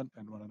department,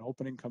 and when an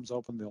opening comes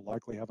open, they'll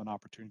likely have an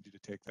opportunity to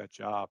take that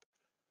job.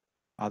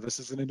 This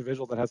is an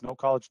individual that has no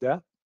college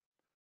debt,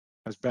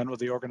 has been with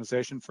the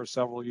organization for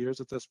several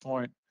years at this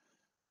point,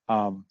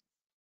 and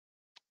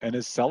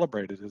is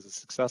celebrated as a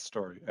success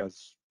story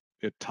as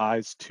it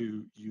ties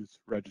to youth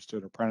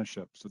registered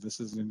apprenticeship. So this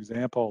is an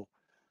example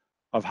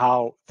of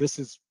how this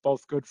is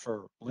both good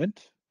for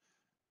Lint,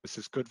 this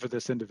is good for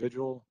this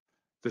individual,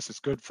 this is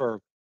good for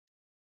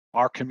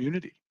our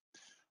community,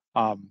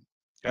 and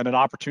an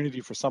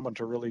opportunity for someone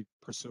to really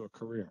pursue a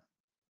career.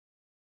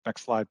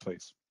 Next slide,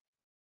 please.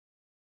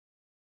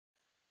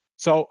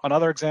 So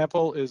another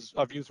example is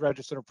of youth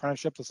registered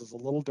apprenticeship. This is a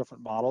little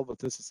different model, but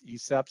this is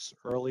ESEP's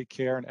Early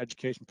Care and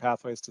Education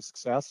Pathways to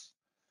Success.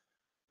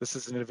 This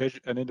is an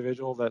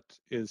individual that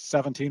is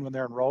 17 when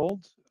they're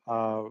enrolled,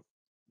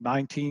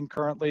 19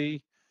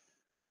 currently.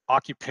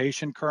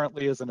 Occupation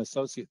currently is an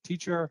associate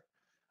teacher,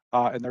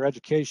 and their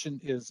education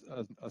is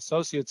an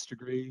associate's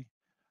degree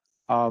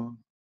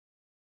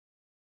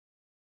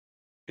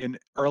in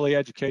early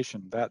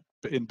education. That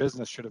in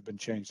business should have been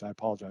changed. I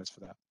apologize for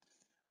that.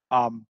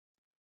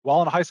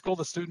 While in high school,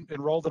 the student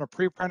enrolled in a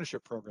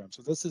pre-apprenticeship program.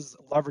 So this is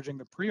leveraging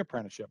the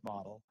pre-apprenticeship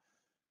model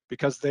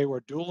because they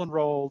were dual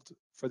enrolled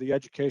for the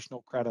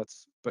educational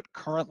credits, but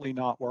currently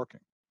not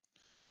working.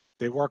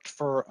 They worked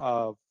for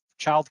a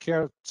child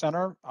care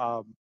center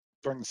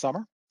during the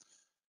summer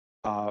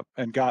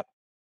and got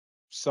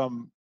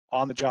some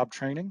on-the-job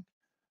training.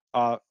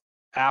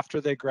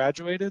 After they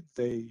graduated,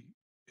 they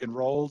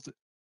enrolled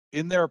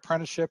in their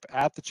apprenticeship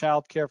at the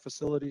child care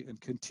facility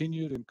and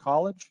continued in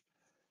college,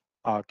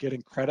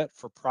 getting credit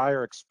for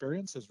prior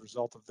experience as a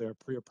result of their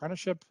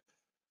pre-apprenticeship,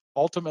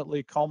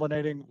 ultimately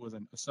culminating with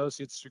an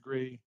associate's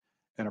degree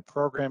and a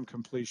program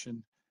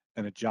completion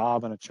and a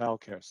job in a child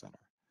care center.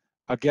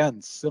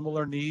 Again,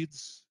 similar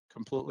needs,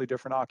 completely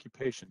different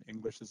occupation.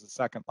 English is a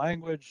second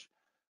language.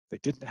 They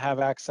didn't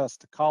have access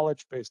to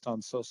college based on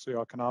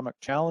socioeconomic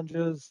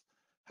challenges,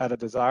 had a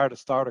desire to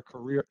start a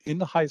career in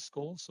high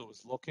school, so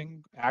was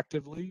looking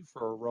actively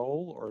for a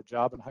role or a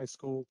job in high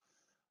school,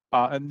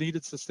 and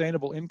needed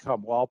sustainable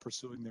income while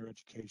pursuing their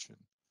education.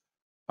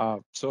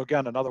 So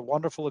again, another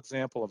wonderful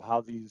example of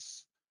how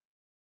these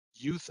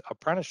youth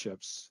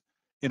apprenticeships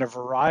in a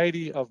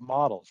variety of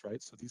models,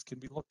 right? So these can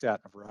be looked at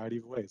in a variety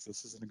of ways.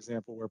 This is an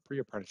example where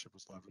pre-apprenticeship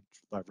was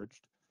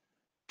leveraged,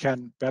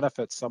 can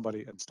benefit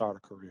somebody and start a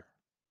career.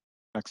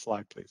 Next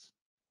slide, please.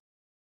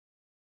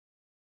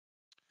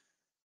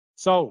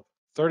 So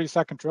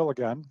 30-second drill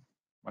again.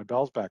 My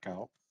bell's back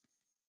out.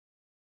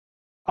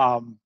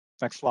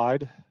 Next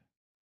slide.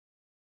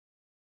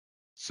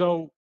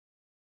 So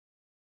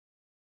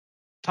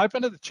type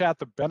into the chat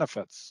the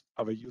benefits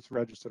of a youth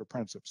registered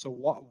apprenticeship. So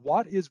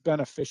what is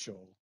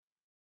beneficial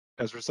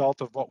as a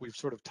result of what we've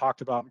sort of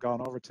talked about and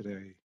gone over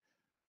today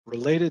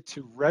related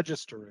to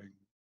registering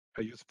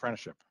a youth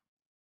apprenticeship?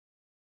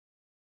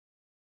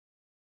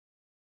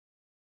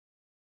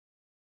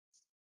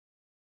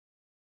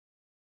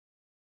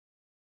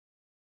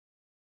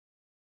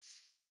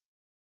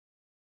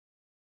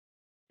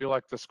 I feel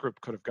like this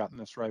group could have gotten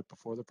this right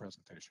before the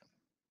presentation.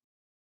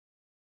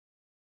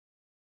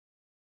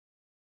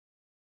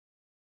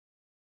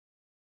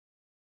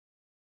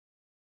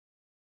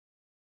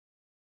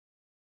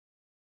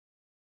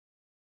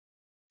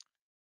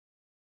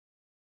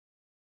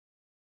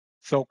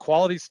 So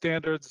quality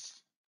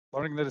standards,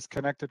 learning that is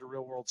connected to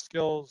real world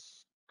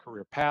skills,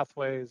 career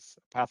pathways,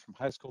 a path from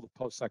high school to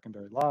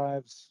post-secondary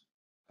lives,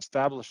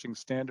 establishing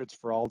standards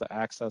for all to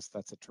access.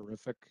 That's a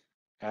terrific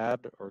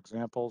ad or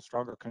example.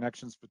 Stronger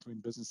connections between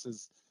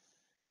businesses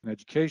and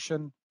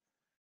education.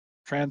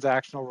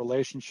 Transactional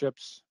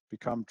relationships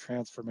become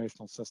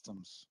transformational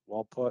systems.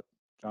 Well put,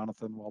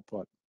 Jonathan, well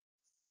put.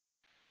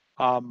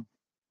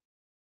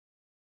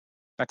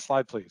 Next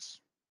slide, please.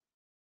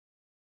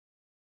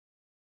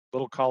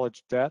 Little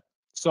college debt.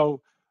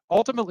 So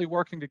ultimately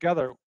working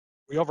together,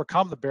 we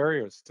overcome the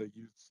barriers to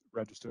youth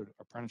registered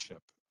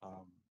apprenticeship.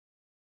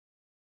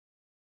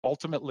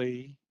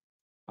 Ultimately,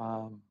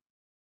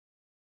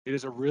 it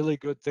is a really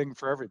good thing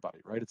for everybody,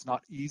 right? It's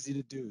not easy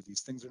to do.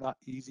 These things are not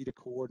easy to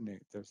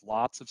coordinate. There's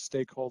lots of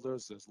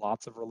stakeholders. There's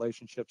lots of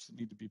relationships that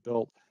need to be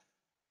built.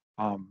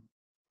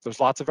 There's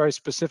lots of very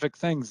specific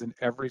things in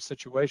every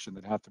situation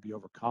that have to be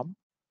overcome.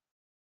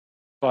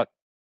 But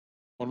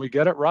when we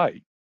get it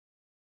right,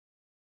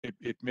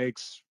 it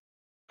makes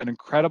an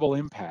incredible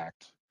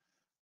impact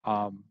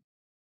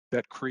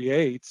that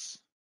creates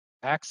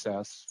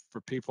access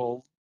for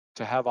people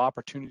to have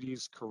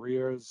opportunities,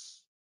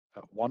 careers,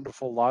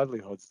 wonderful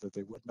livelihoods that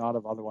they would not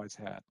have otherwise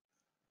had.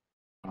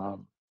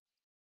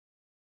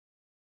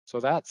 So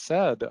that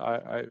said,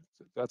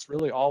 that's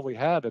really all we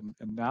had, and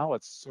now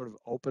it's sort of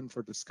open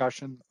for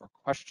discussion or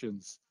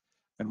questions,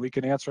 and we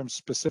can answer them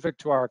specific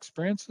to our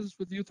experiences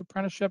with youth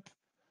apprenticeship,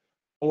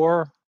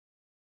 or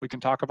we can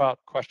talk about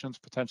questions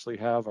potentially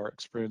have or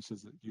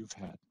experiences that you've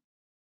had.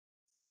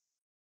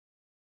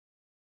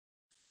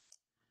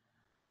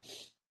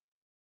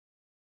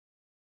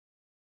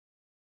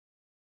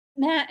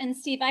 Matt and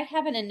Steve, I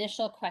have an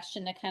initial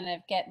question to kind of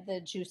get the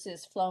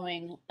juices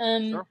flowing.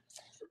 Sure.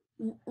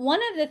 One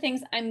of the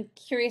things I'm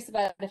curious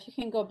about, if you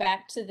can go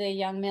back to the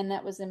young man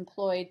that was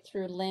employed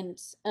through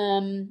Lint,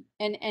 and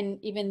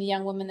even the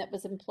young woman that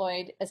was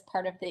employed as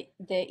part of the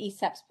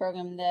ESEPS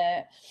program,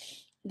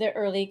 the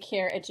Early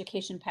Care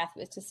Education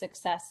Pathways to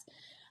Success.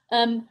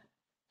 Do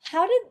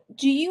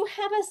you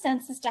have a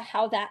sense as to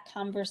how that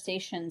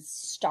conversation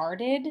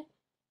started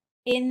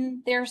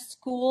in their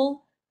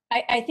school?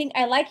 I think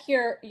I like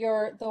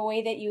the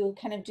way that you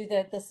kind of do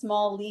the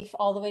small leaf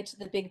all the way to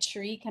the big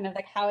tree, kind of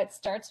like how it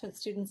starts with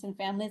students and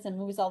families and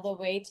moves all the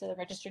way to the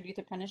registered youth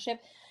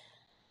apprenticeship.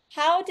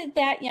 How did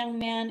that young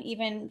man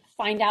even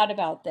find out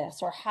about this,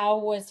 or how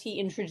was he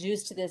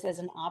introduced to this as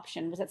an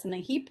option? Was that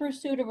something he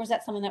pursued, or was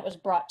that something that was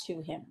brought to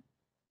him?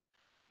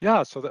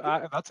 Yeah, so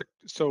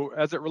so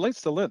as it relates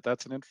to Lint,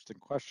 that's an interesting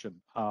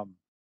question,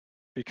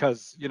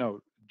 because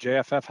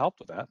JFF helped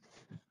with that.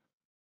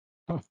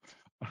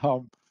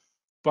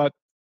 But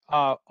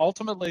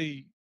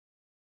ultimately,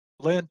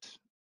 Lint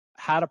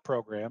had a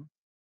program,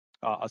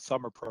 a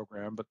summer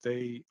program, but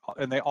they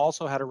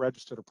also had a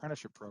registered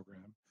apprenticeship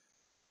program,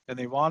 and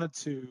they wanted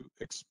to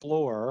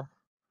explore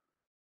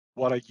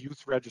what a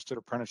youth registered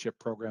apprenticeship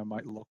program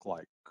might look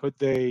like. Could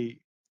they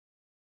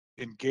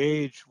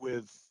engage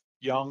with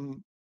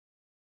young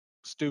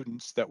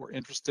students that were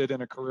interested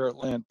in a career at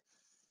Lint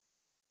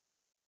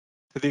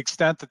to the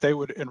extent that they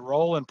would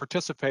enroll and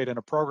participate in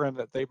a program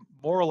that they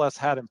more or less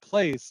had in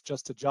place,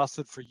 just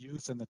adjusted for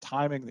youth and the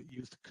timing that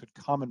youth could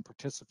come and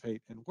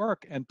participate in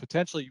work, and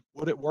potentially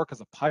would it work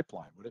as a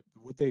pipeline?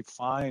 Would they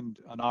find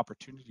an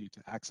opportunity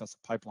to access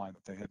a pipeline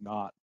that they had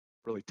not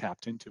really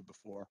tapped into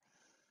before?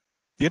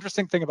 The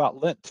interesting thing about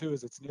Lint too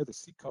is it's near the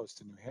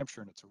seacoast in New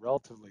Hampshire, and it's a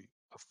relatively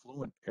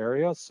affluent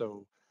area.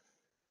 So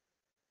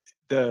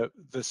the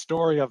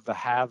story of the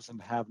haves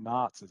and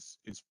have-nots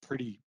is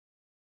pretty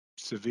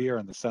severe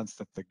in the sense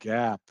that the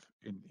gap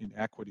in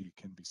equity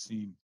can be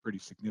seen pretty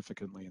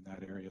significantly in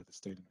that area of the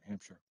state of New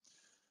Hampshire.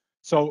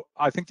 So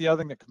I think the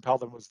other thing that compelled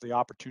them was the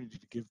opportunity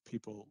to give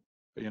people,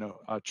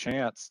 a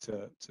chance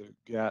to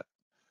get,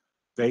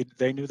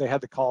 they knew they had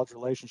the college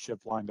relationship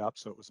lined up,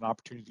 so it was an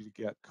opportunity to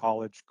get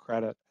college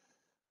credit,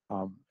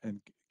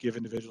 and give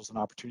individuals an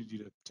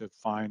opportunity to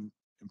find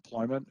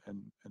employment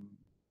and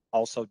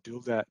also do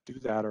that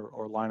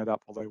or line it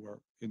up while they were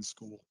in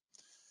school.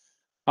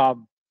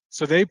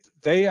 So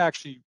they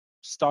actually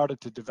started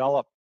to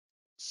develop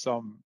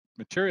some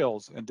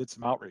materials and did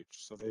some outreach.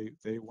 So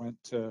they went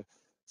to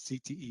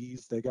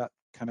CTEs, they got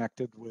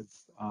connected with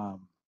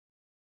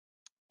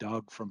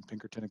Doug from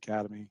Pinkerton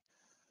Academy,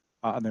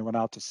 and they went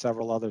out to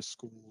several other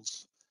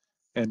schools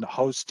and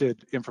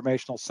hosted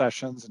informational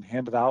sessions and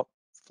handed out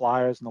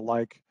flyers and the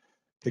like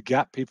to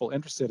get people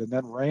interested, and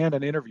then ran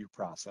an interview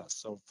process.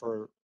 So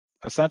for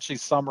essentially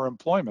summer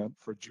employment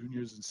for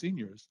juniors and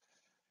seniors,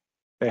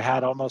 they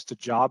had almost a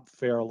job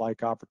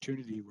fair-like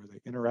opportunity where they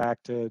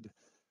interacted,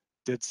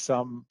 did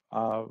some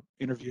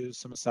interviews,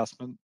 some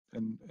assessment,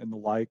 and the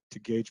like to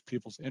gauge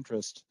people's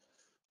interest,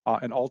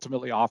 and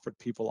ultimately offered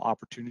people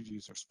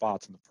opportunities or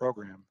spots in the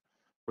program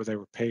where they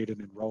were paid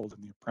and enrolled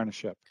in the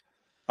apprenticeship.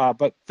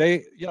 But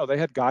they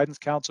had guidance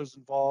counselors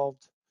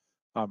involved.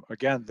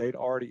 Again, they'd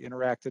already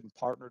interacted and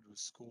partnered with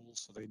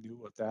schools, so they knew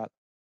what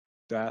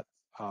that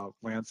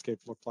landscape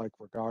looked like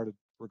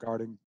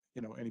regarding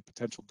any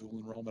potential dual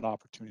enrollment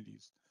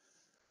opportunities.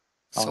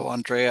 So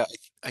Andrea,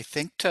 I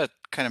think to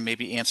kind of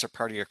maybe answer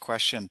part of your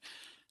question,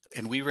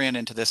 and we ran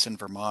into this in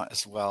Vermont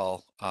as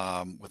well,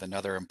 with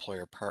another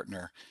employer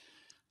partner.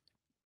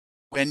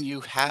 When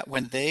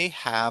they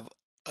have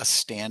a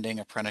standing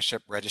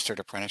apprenticeship, registered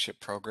apprenticeship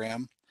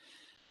program,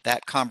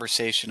 that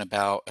conversation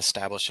about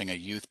establishing a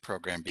youth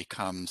program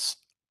becomes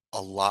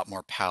a lot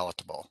more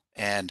palatable.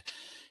 And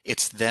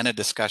it's then a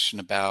discussion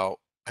about,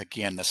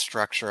 again, the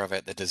structure of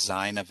it, the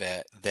design of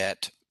it,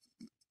 that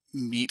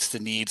meets the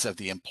needs of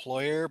the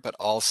employer, but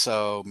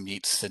also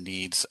meets the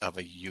needs of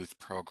a youth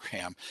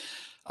program.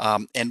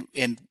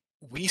 And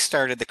we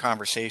started the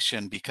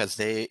conversation because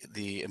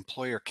the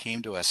employer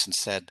came to us and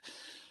said,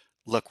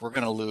 look, we're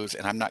going to lose,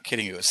 and I'm not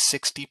kidding you,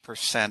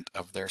 60%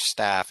 of their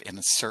staff in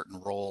certain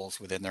roles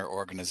within their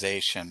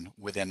organization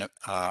within,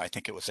 I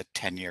think it was a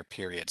 10-year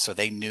period. So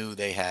they knew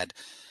they had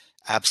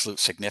absolute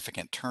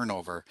significant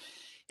turnover,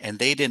 and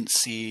they didn't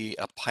see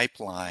a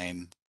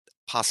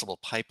possible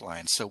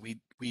pipeline. So we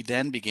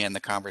then began the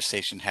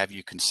conversation, have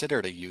you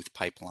considered a youth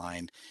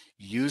pipeline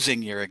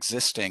using your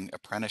existing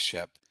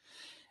apprenticeship,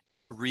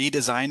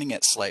 redesigning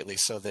it slightly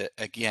so that,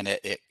 again,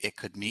 it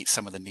could meet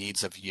some of the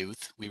needs of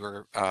youth.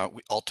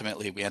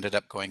 Ultimately, we ended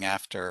up going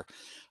after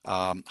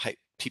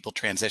people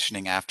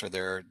transitioning after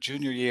their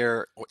junior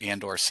year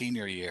and/or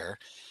senior year.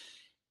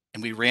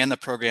 And we ran the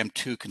program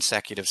 2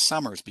 consecutive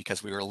summers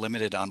because we were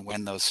limited on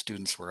when those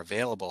students were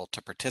available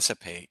to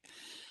participate.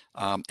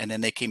 And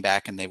then they came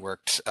back and they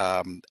worked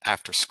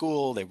after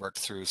school, they worked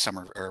through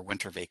summer or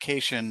winter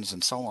vacations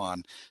and so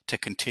on to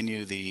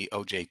continue the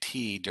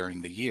OJT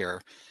during the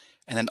year.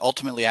 And then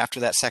ultimately after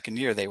that second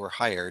year, they were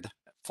hired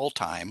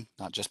full-time,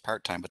 not just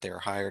part-time, but they were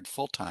hired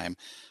full-time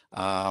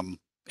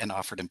and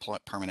offered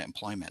permanent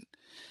employment.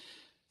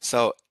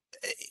 So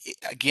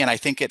again, I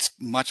think it's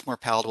much more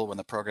palatable when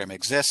the program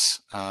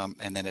exists,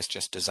 and then it's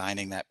just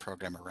designing that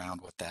program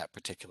around what that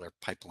particular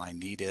pipeline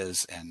need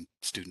is and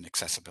student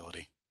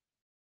accessibility.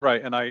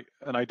 Right, and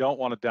I don't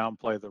want to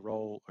downplay the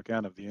role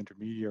again of the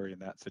intermediary in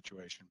that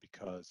situation,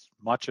 because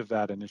much of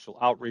that initial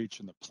outreach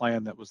and the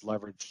plan that was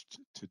leveraged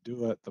to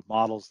do it, the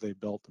models they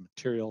built, the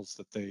materials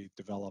that they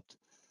developed,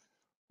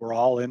 were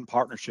all in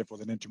partnership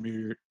with an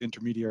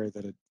intermediary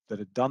that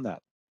had done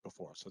that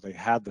before. So they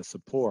had the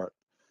support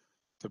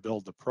to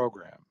build the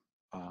program,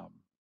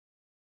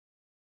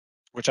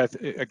 which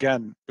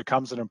again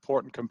becomes an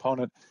important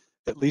component,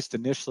 at least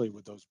initially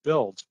with those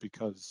builds,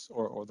 because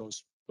or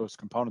those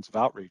components of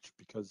outreach,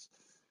 because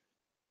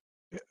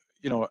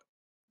you know,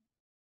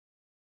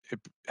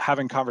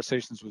 having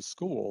conversations with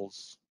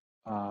schools,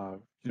 you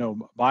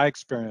know, my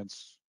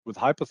experience with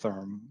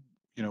Hypotherm,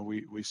 you know,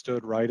 we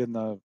stood right in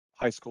the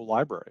high school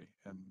library,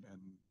 and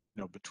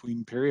you know,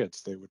 between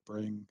periods they would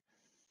bring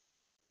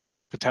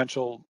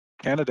potential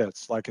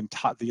candidates, like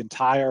the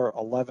entire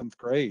 11th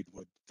grade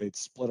they'd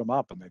split them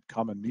up and they'd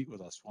come and meet with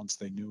us once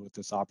they knew what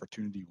this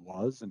opportunity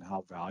was and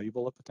how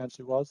valuable it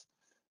potentially was.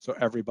 So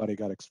everybody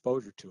got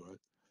exposure to it.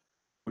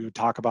 We would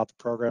talk about the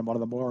program. One of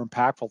the more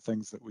impactful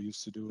things that we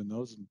used to do in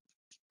those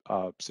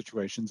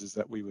situations is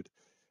that we would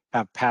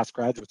have past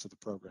graduates of the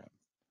program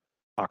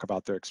talk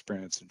about their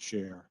experience and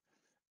share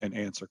and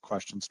answer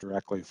questions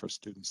directly for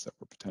students that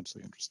were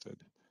potentially interested.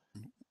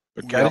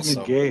 But getting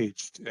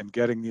engaged and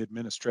getting the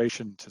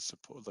administration to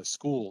support, the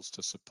schools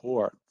to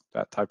support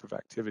that type of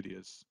activity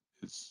is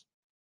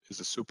a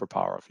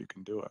superpower if you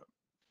can do it.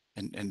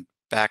 And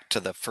back to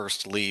the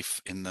first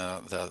leaf in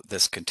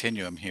this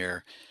continuum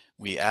here,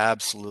 we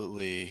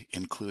absolutely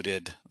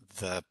included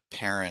the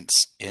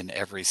parents in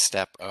every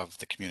step of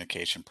the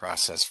communication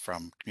process,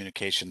 from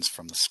communications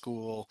from the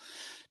school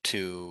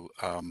to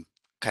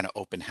kind of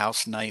open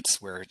house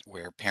nights where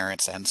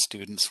parents and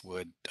students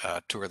would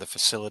tour the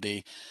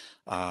facility,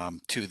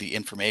 to the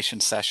information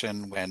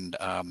session when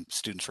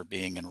students were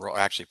being enrolled,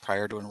 actually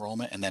prior to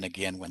enrollment, and then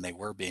again when they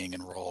were being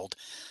enrolled.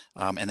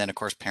 And then of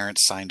course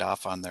parents signed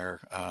off on their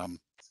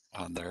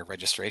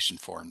registration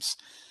forms.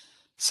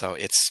 So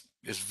it's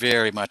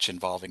very much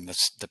involving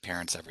the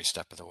parents every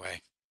step of the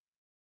way.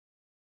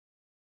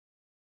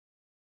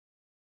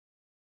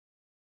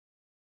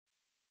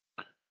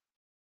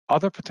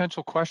 Other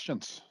potential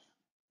questions,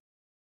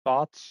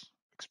 thoughts,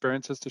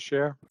 experiences to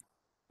share?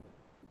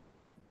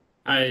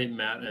 Hi,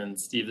 Matt and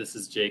Steve. This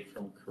is Jake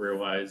from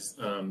CareerWise.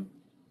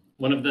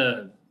 One of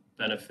the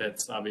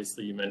benefits,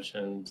 obviously, you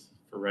mentioned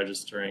for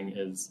registering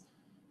is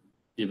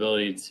the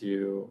ability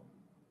to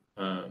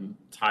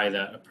tie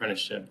that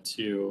apprenticeship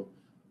to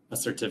a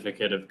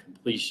certificate of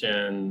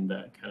completion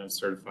that kind of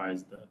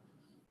certifies the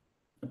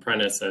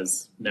apprentice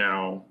as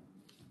now,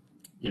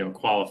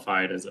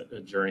 qualified as a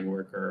journey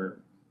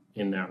worker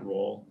in that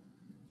role.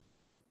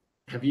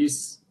 Do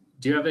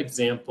you have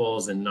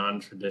examples in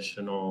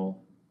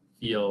non-traditional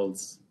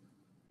fields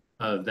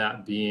of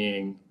that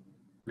being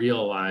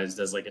realized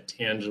as like a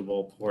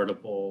tangible,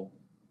 portable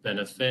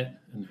benefit,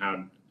 and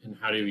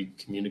how do we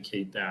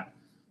communicate that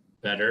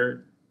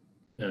better,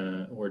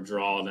 or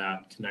draw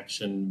that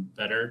connection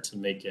better to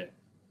make it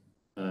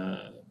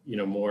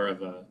more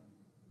of a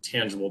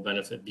tangible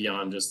benefit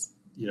beyond just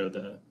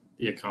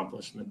the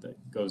accomplishment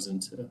that goes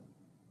into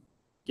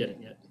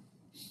getting it?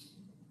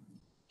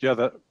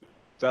 Yeah,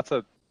 that's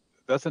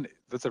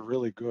a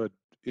really good,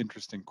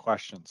 interesting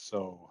question.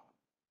 So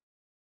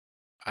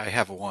I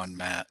have one,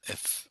 Matt.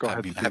 Go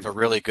ahead, I have a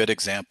really good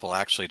example,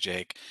 actually,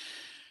 Jake.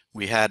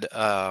 We had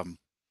a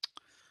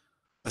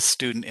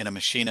student in a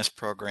machinist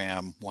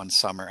program one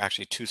summer,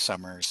 actually 2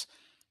 summers,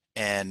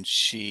 and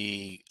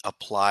she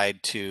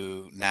applied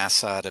to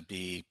NASA to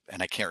be,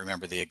 and I can't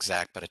remember the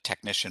exact, but a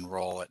technician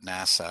role at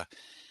NASA.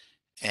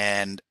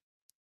 And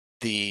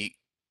the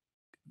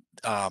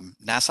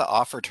NASA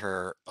offered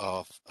her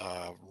a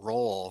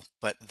role,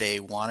 but they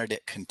wanted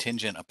it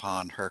contingent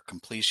upon her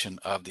completion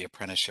of the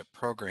apprenticeship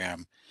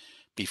program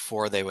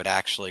before they would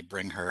actually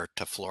bring her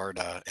to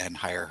Florida and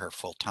hire her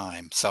full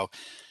time. So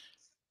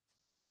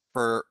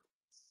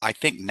I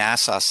think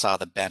NASA saw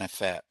the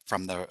benefit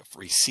from the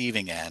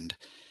receiving end,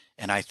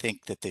 And I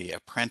think that the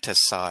apprentice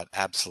saw it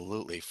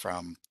absolutely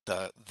from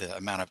the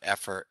amount of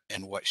effort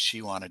and what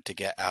she wanted to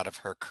get out of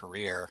her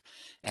career,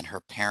 and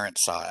her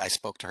parents saw it. I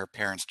spoke to her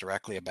parents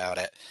directly about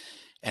it,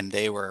 and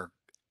they were,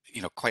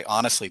 quite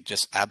honestly,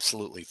 just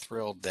absolutely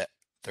thrilled that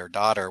their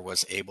daughter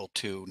was able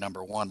to,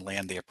 number one,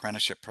 land the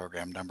apprenticeship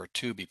program, number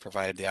two, be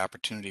provided the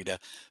opportunity to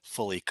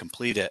fully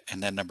complete it,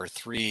 and then number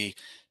three,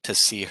 to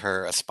see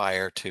her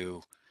aspire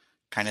to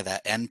kind of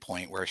that end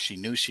point where she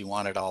knew she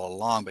wanted all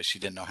along, but she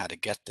didn't know how to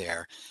get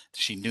there.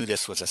 She knew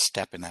this was a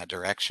step in that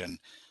direction.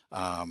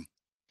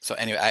 So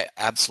anyway, I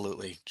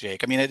absolutely,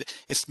 Jake. I mean,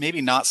 it's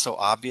maybe not so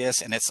obvious,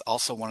 and it's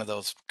also one of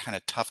those kind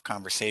of tough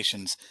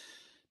conversations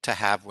to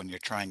have when you're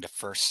trying to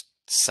first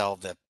sell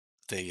the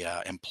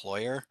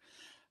employer.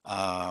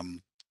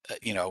 Um,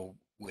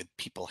 with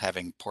people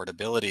having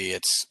portability,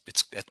 it's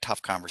a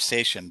tough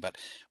conversation. But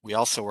we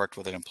also worked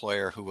with an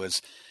employer who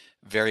was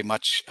very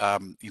much,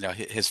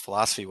 his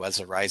philosophy was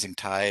a rising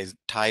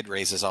tide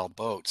raises all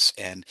boats,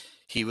 and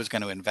he was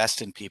going to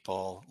invest in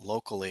people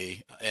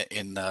locally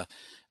in the,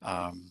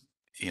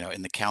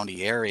 in the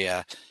county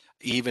area,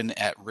 even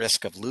at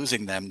risk of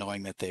losing them,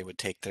 knowing that they would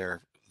take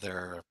their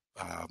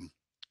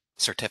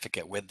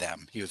certificate with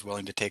them. He was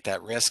willing to take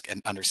that risk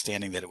and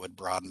understanding that it would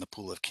broaden the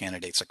pool of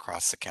candidates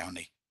across the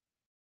county.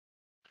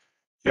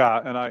 Yeah,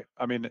 and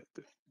I mean,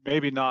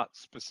 maybe not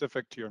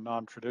specific to your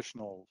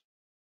non-traditional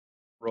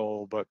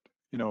role, but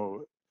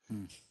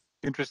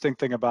interesting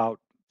thing about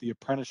the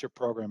apprenticeship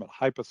program at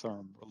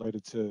Hypotherm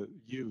related to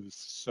youth.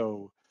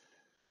 So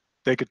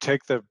they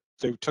took the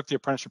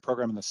apprenticeship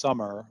program in the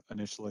summer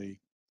initially,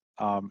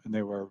 and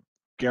they were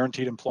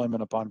guaranteed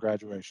employment upon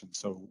graduation.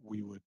 So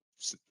we would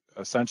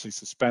essentially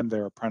suspend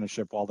their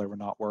apprenticeship while they were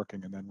not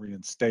working and then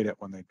reinstate it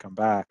when they'd come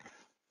back.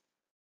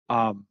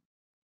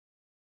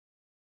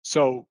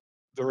 So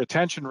the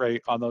retention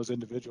rate on those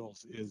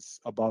individuals is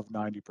above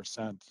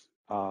 90%,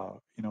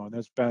 and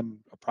there's been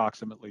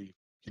approximately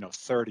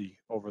 30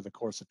 over the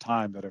course of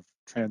time that have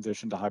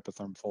transitioned to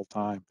Hypotherm full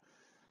time.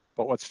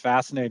 But what's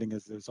fascinating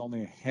is there's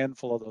only a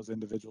handful of those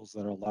individuals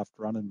that are left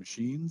running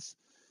machines.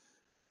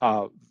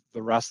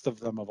 The rest of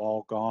them have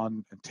all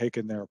gone and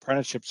taken their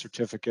apprenticeship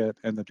certificate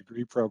and the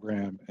degree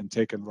program and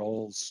taken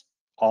roles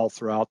all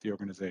throughout the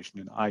organization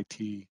in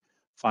IT,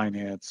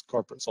 finance,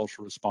 corporate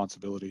social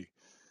responsibility.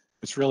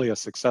 It's really a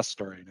success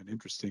story and an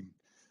interesting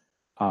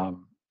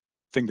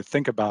thing to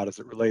think about as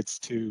it relates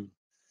to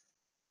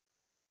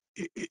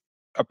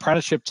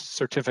apprenticeship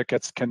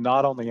certificates can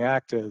not only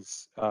act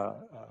as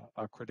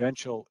a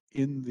credential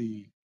in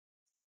the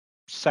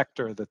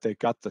sector that they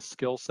got the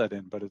skill set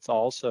in, but it's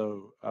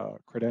also a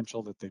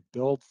credential that they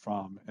build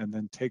from and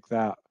then take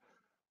that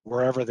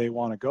wherever they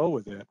want to go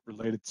with it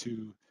related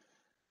to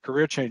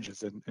career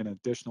changes and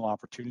additional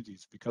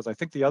opportunities. Because I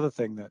think the other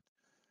thing that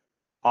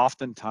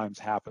oftentimes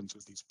happens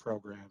with these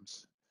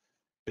programs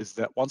is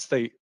that once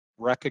they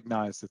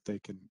recognize that they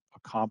can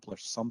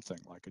accomplish something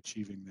like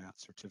achieving that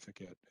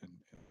certificate and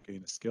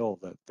gain a skill,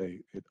 that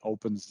it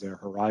opens their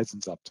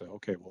horizons up to,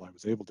 okay, well, I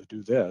was able to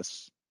do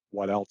this.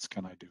 What else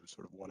can I do?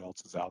 Sort of what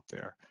else is out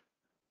there?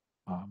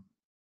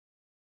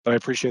 But I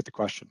appreciate the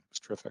question. It's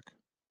terrific.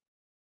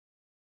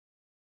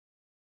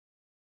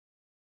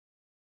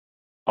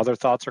 Other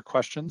thoughts or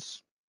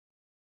questions?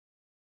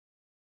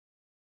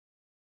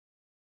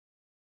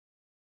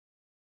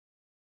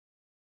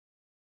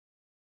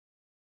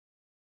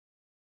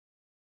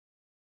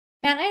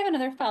 And I have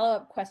another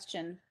follow-up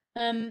question.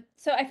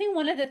 So I think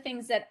one of the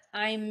things that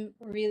I'm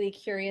really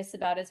curious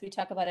about as we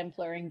talk about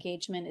employer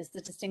engagement is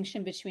the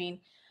distinction between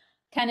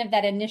kind of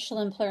that initial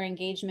employer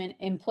engagement,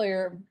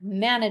 employer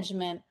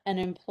management, and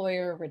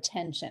employer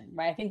retention,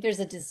 right? I think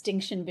there's a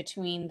distinction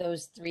between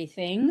those three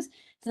things.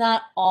 It's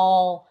not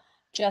all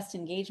just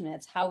engagement.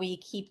 It's how we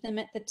keep them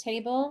at the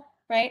table,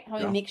 right? How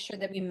we make sure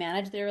that we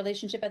manage their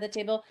relationship at the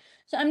table.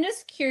 So I'm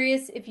just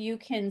curious if you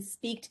can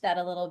speak to that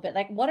a little bit.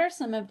 Like, what are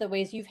some of the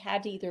ways you've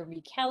had to either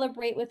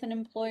recalibrate with an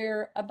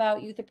employer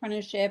about youth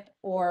apprenticeship,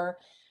 or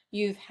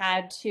you've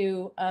had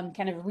to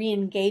kind of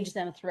re-engage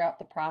them throughout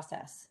the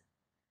process?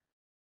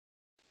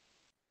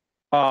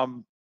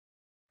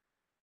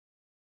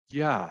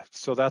 Yeah,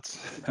 so that's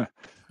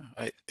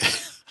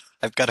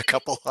I've got a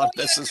couple on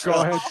this as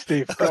well. Go ahead,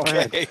 Steve. Go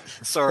ahead.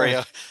 Sorry.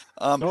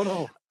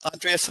 No.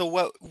 Andrea, so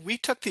what we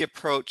took the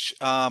approach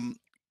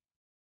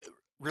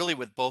really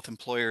with both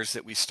employers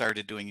that we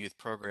started doing youth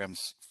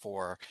programs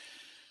for,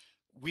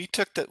 we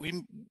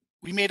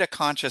made a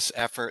conscious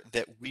effort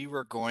that we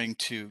were going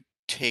to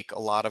take a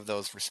lot of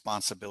those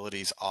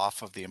responsibilities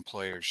off of the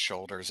employer's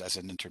shoulders as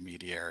an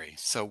intermediary.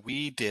 So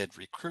we did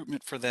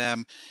recruitment for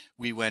them.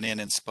 We went in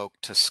and spoke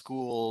to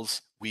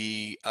schools.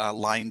 We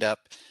lined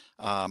up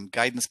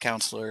guidance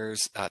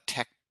counselors,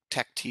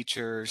 tech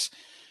teachers.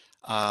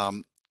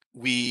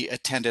 We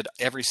attended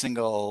every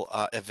single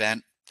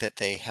event that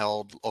they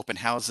held, open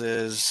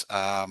houses.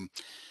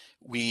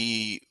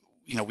 We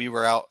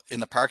were out in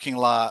the parking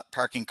lot,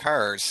 parking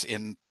cars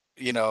in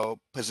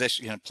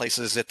position,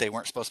 places that they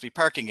weren't supposed to be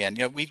parking in.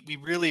 We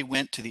really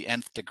went to the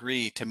nth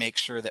degree to make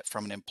sure that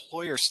from an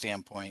employer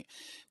standpoint,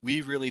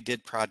 we really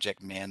did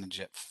project manage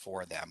it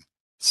for them.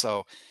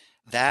 So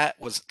that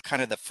was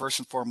kind of the first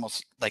and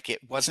foremost, like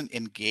it wasn't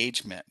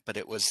engagement, but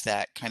it was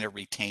that kind of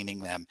retaining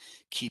them,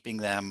 keeping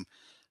them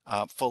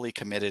fully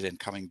committed and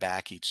coming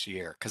back each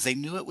year because they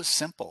knew it was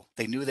simple.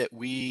 They knew that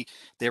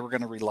they were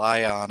going to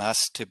rely on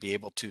us to be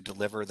able to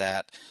deliver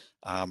that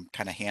kind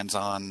of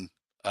hands-on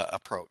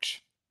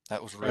approach.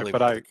 That was Right, really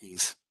but one of the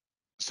keys.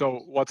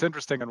 so what's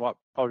interesting and what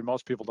probably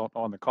most people don't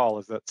know on the call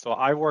is that, so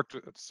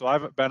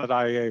I've been at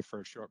IAA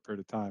for a short period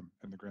of time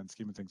in the grand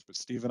scheme of things, but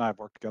Steve and I have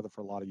worked together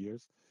for a lot of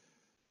years.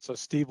 So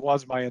Steve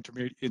was my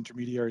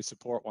intermediary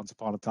support once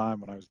upon a time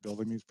when I was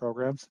building these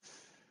programs.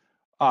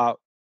 But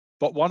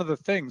one of the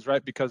things,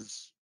 right,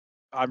 because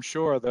I'm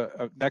sure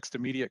the next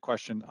immediate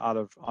question out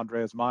of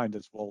Andrea's mind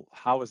is, well,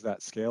 how is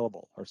that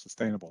scalable or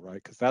sustainable,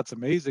 right? Because that's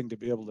amazing to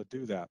be able to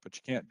do that, but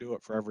you can't do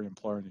it for every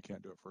employer and you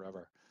can't do it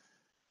forever.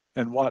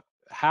 And what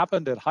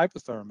happened at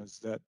Hypotherm is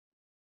that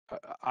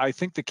I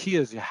think the key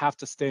is you have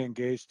to stay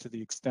engaged to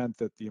the extent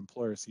that the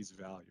employer sees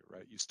value,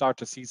 right? You start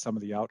to see some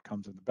of the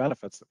outcomes and the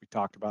benefits that we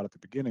talked about at the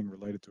beginning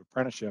related to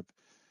apprenticeship.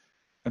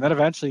 And then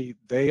eventually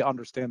they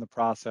understand the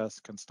process,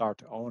 can start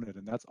to own it.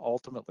 And that's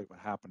ultimately what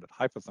happened at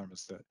Hypotherm,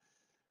 is that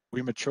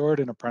we matured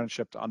in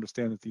apprenticeship to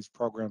understand that these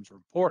programs are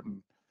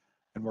important.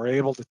 And we're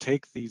able to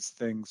take these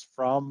things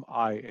from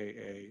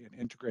IAA and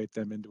integrate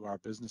them into our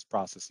business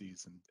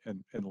processes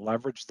and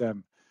leverage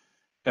them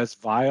as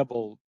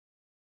viable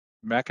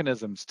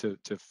mechanisms to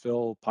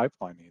fill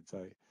pipeline needs.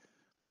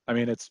 I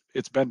mean,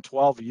 it's been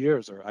 12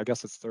 years, or I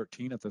guess it's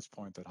 13 at this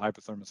point, that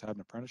Hypotherm has had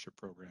an apprenticeship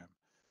program.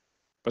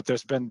 But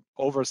there's been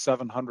over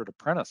 700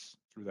 apprentices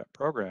through that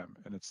program,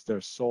 and it's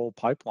their sole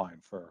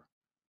pipeline for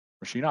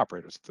machine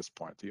operators at this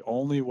point. The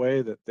only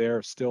way that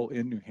they're still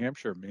in New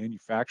Hampshire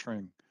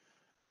manufacturing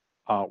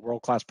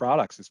world-class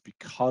products is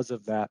because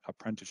of that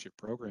apprenticeship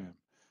program.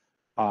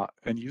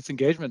 And youth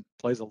engagement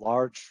plays a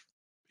large,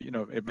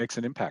 it makes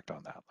an impact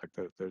on that.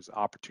 Like there's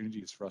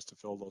opportunities for us to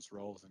fill those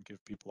roles and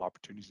give people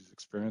opportunities,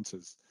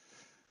 experiences.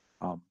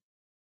 I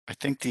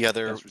think the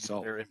other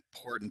result.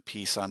 important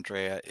piece,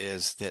 Andrea,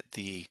 is that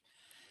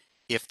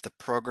if the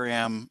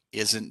program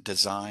isn't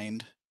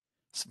designed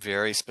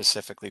very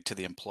specifically to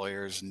the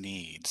employer's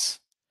needs,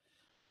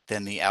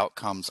 then the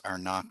outcomes are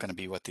not going to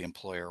be what the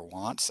employer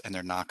wants, and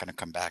they're not going to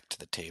come back to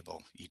the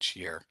table each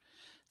year.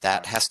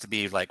 That has to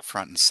be like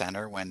front and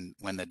center when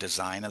the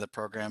design of the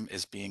program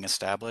is being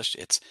established.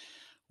 It's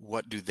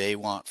what do they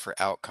want for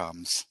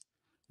outcomes?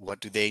 What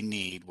do they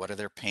need? What are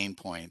their pain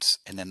points?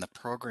 And then the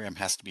program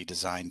has to be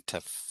designed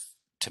to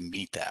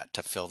meet that,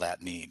 to fill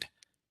that need.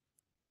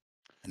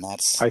 And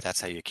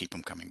that's how you keep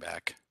them coming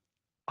back.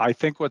 I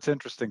think what's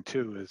interesting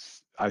too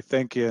is, I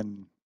think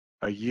in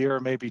a year,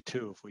 maybe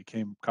two, if we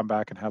come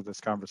back and have this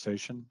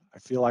conversation, I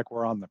feel like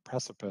we're on the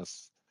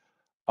precipice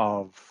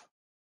of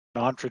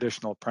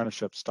non-traditional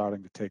apprenticeships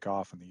starting to take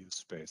off in the youth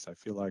space. I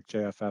feel like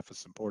JFF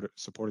is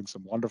supporting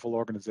some wonderful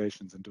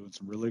organizations and doing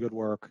some really good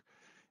work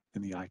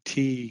in the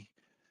IT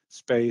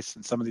space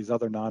and some of these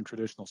other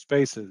non-traditional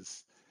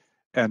spaces.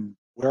 And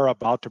we're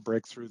about to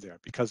break through there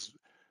because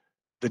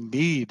the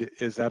need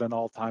is at an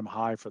all-time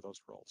high for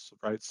those roles,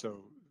 right?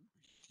 So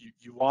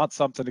you want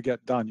something to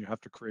get done, you have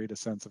to create a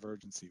sense of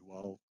urgency.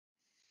 Well,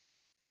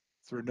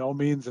 through no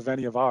means of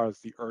any of ours,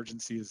 the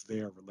urgency is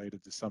there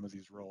related to some of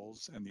these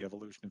roles and the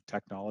evolution of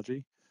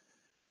technology.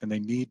 And they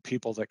need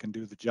people that can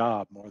do the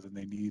job more than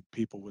they need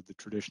people with the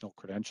traditional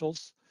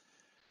credentials.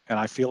 And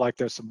I feel like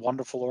there's some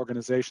wonderful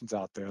organizations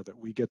out there that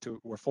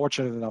we're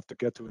fortunate enough to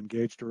get to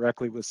engage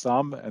directly with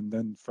some, and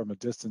then from a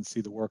distance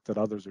see the work that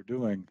others are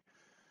doing.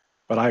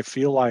 But I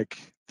feel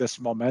like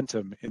this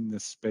momentum in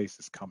this space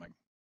is coming.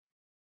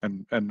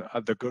 And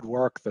the good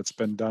work that's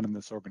been done in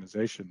this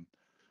organization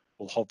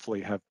will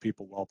hopefully have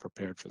people well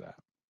prepared for that.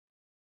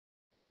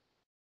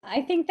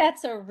 I think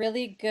that's a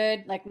really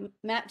good, like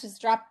Matt just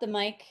dropped the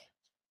mic.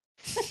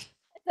 It's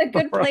a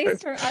good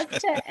place for us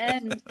to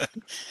end.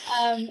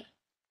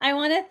 I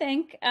want to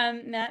thank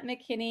Matt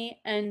McKinney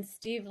and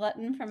Steve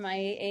Lutton from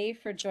IAA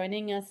for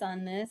joining us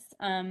on this.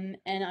 And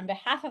on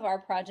behalf of our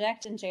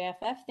project and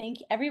JFF, thank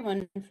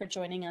everyone for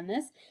joining on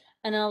this.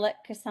 And I'll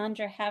let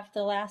Cassandra have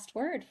the last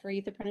word for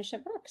Youth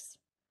Apprenticeship Works.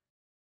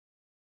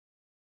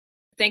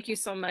 Thank you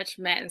so much,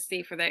 Matt and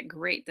Steve, for that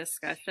great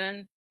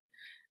discussion.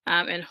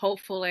 And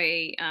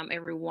hopefully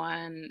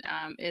everyone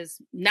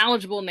is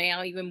knowledgeable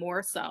now, even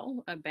more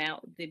so,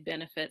 about the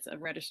benefits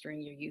of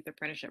registering your youth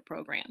apprenticeship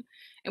program.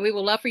 And we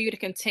would love for you to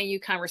continue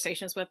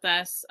conversations with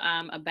us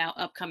about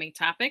upcoming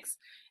topics,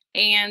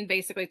 and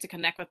basically to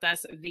connect with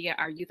us via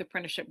our Youth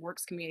Apprenticeship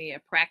Works community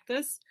of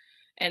practice.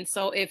 And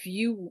so if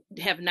you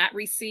have not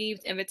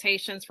received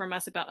invitations from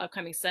us about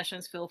upcoming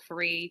sessions, feel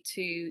free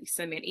to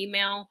send me an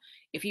email.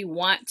 If you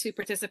want to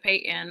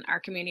participate in our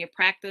community of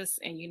practice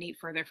and you need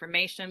further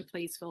information,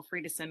 please feel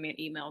free to send me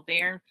an email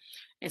there.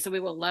 And so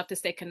we would love to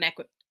stay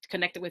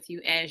connected with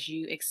you as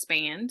you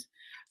expand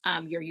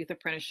your youth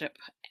apprenticeship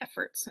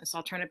efforts. And so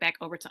I'll turn it back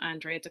over to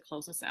Andrea to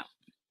close us out.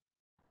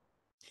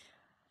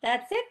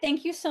 That's it.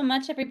 Thank you so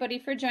much, everybody,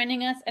 for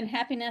joining us, and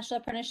happy National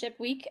Apprenticeship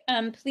Week.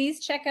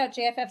 Please check out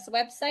JFF's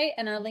website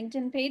and our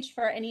LinkedIn page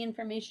for any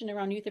information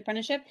around youth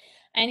apprenticeship.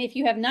 And if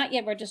you have not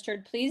yet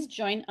registered, please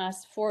join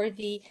us for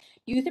the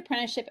youth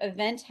apprenticeship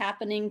event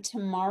happening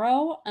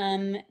tomorrow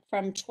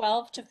from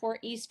 12 to 4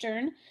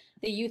 Eastern,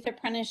 the youth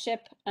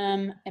apprenticeship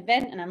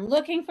event. And I'm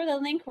looking for the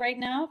link right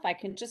now, if I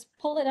can just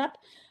pull it up.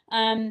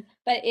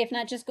 But if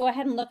not, just go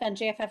ahead and look on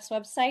JFF's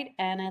website,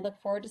 and I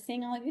look forward to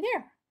seeing all of you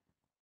there.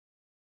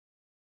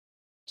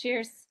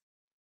 Cheers.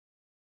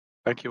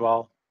 Thank you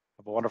all.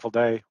 Have a wonderful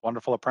day,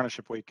 wonderful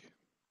apprenticeship week.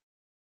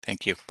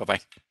 Thank you. Bye-bye.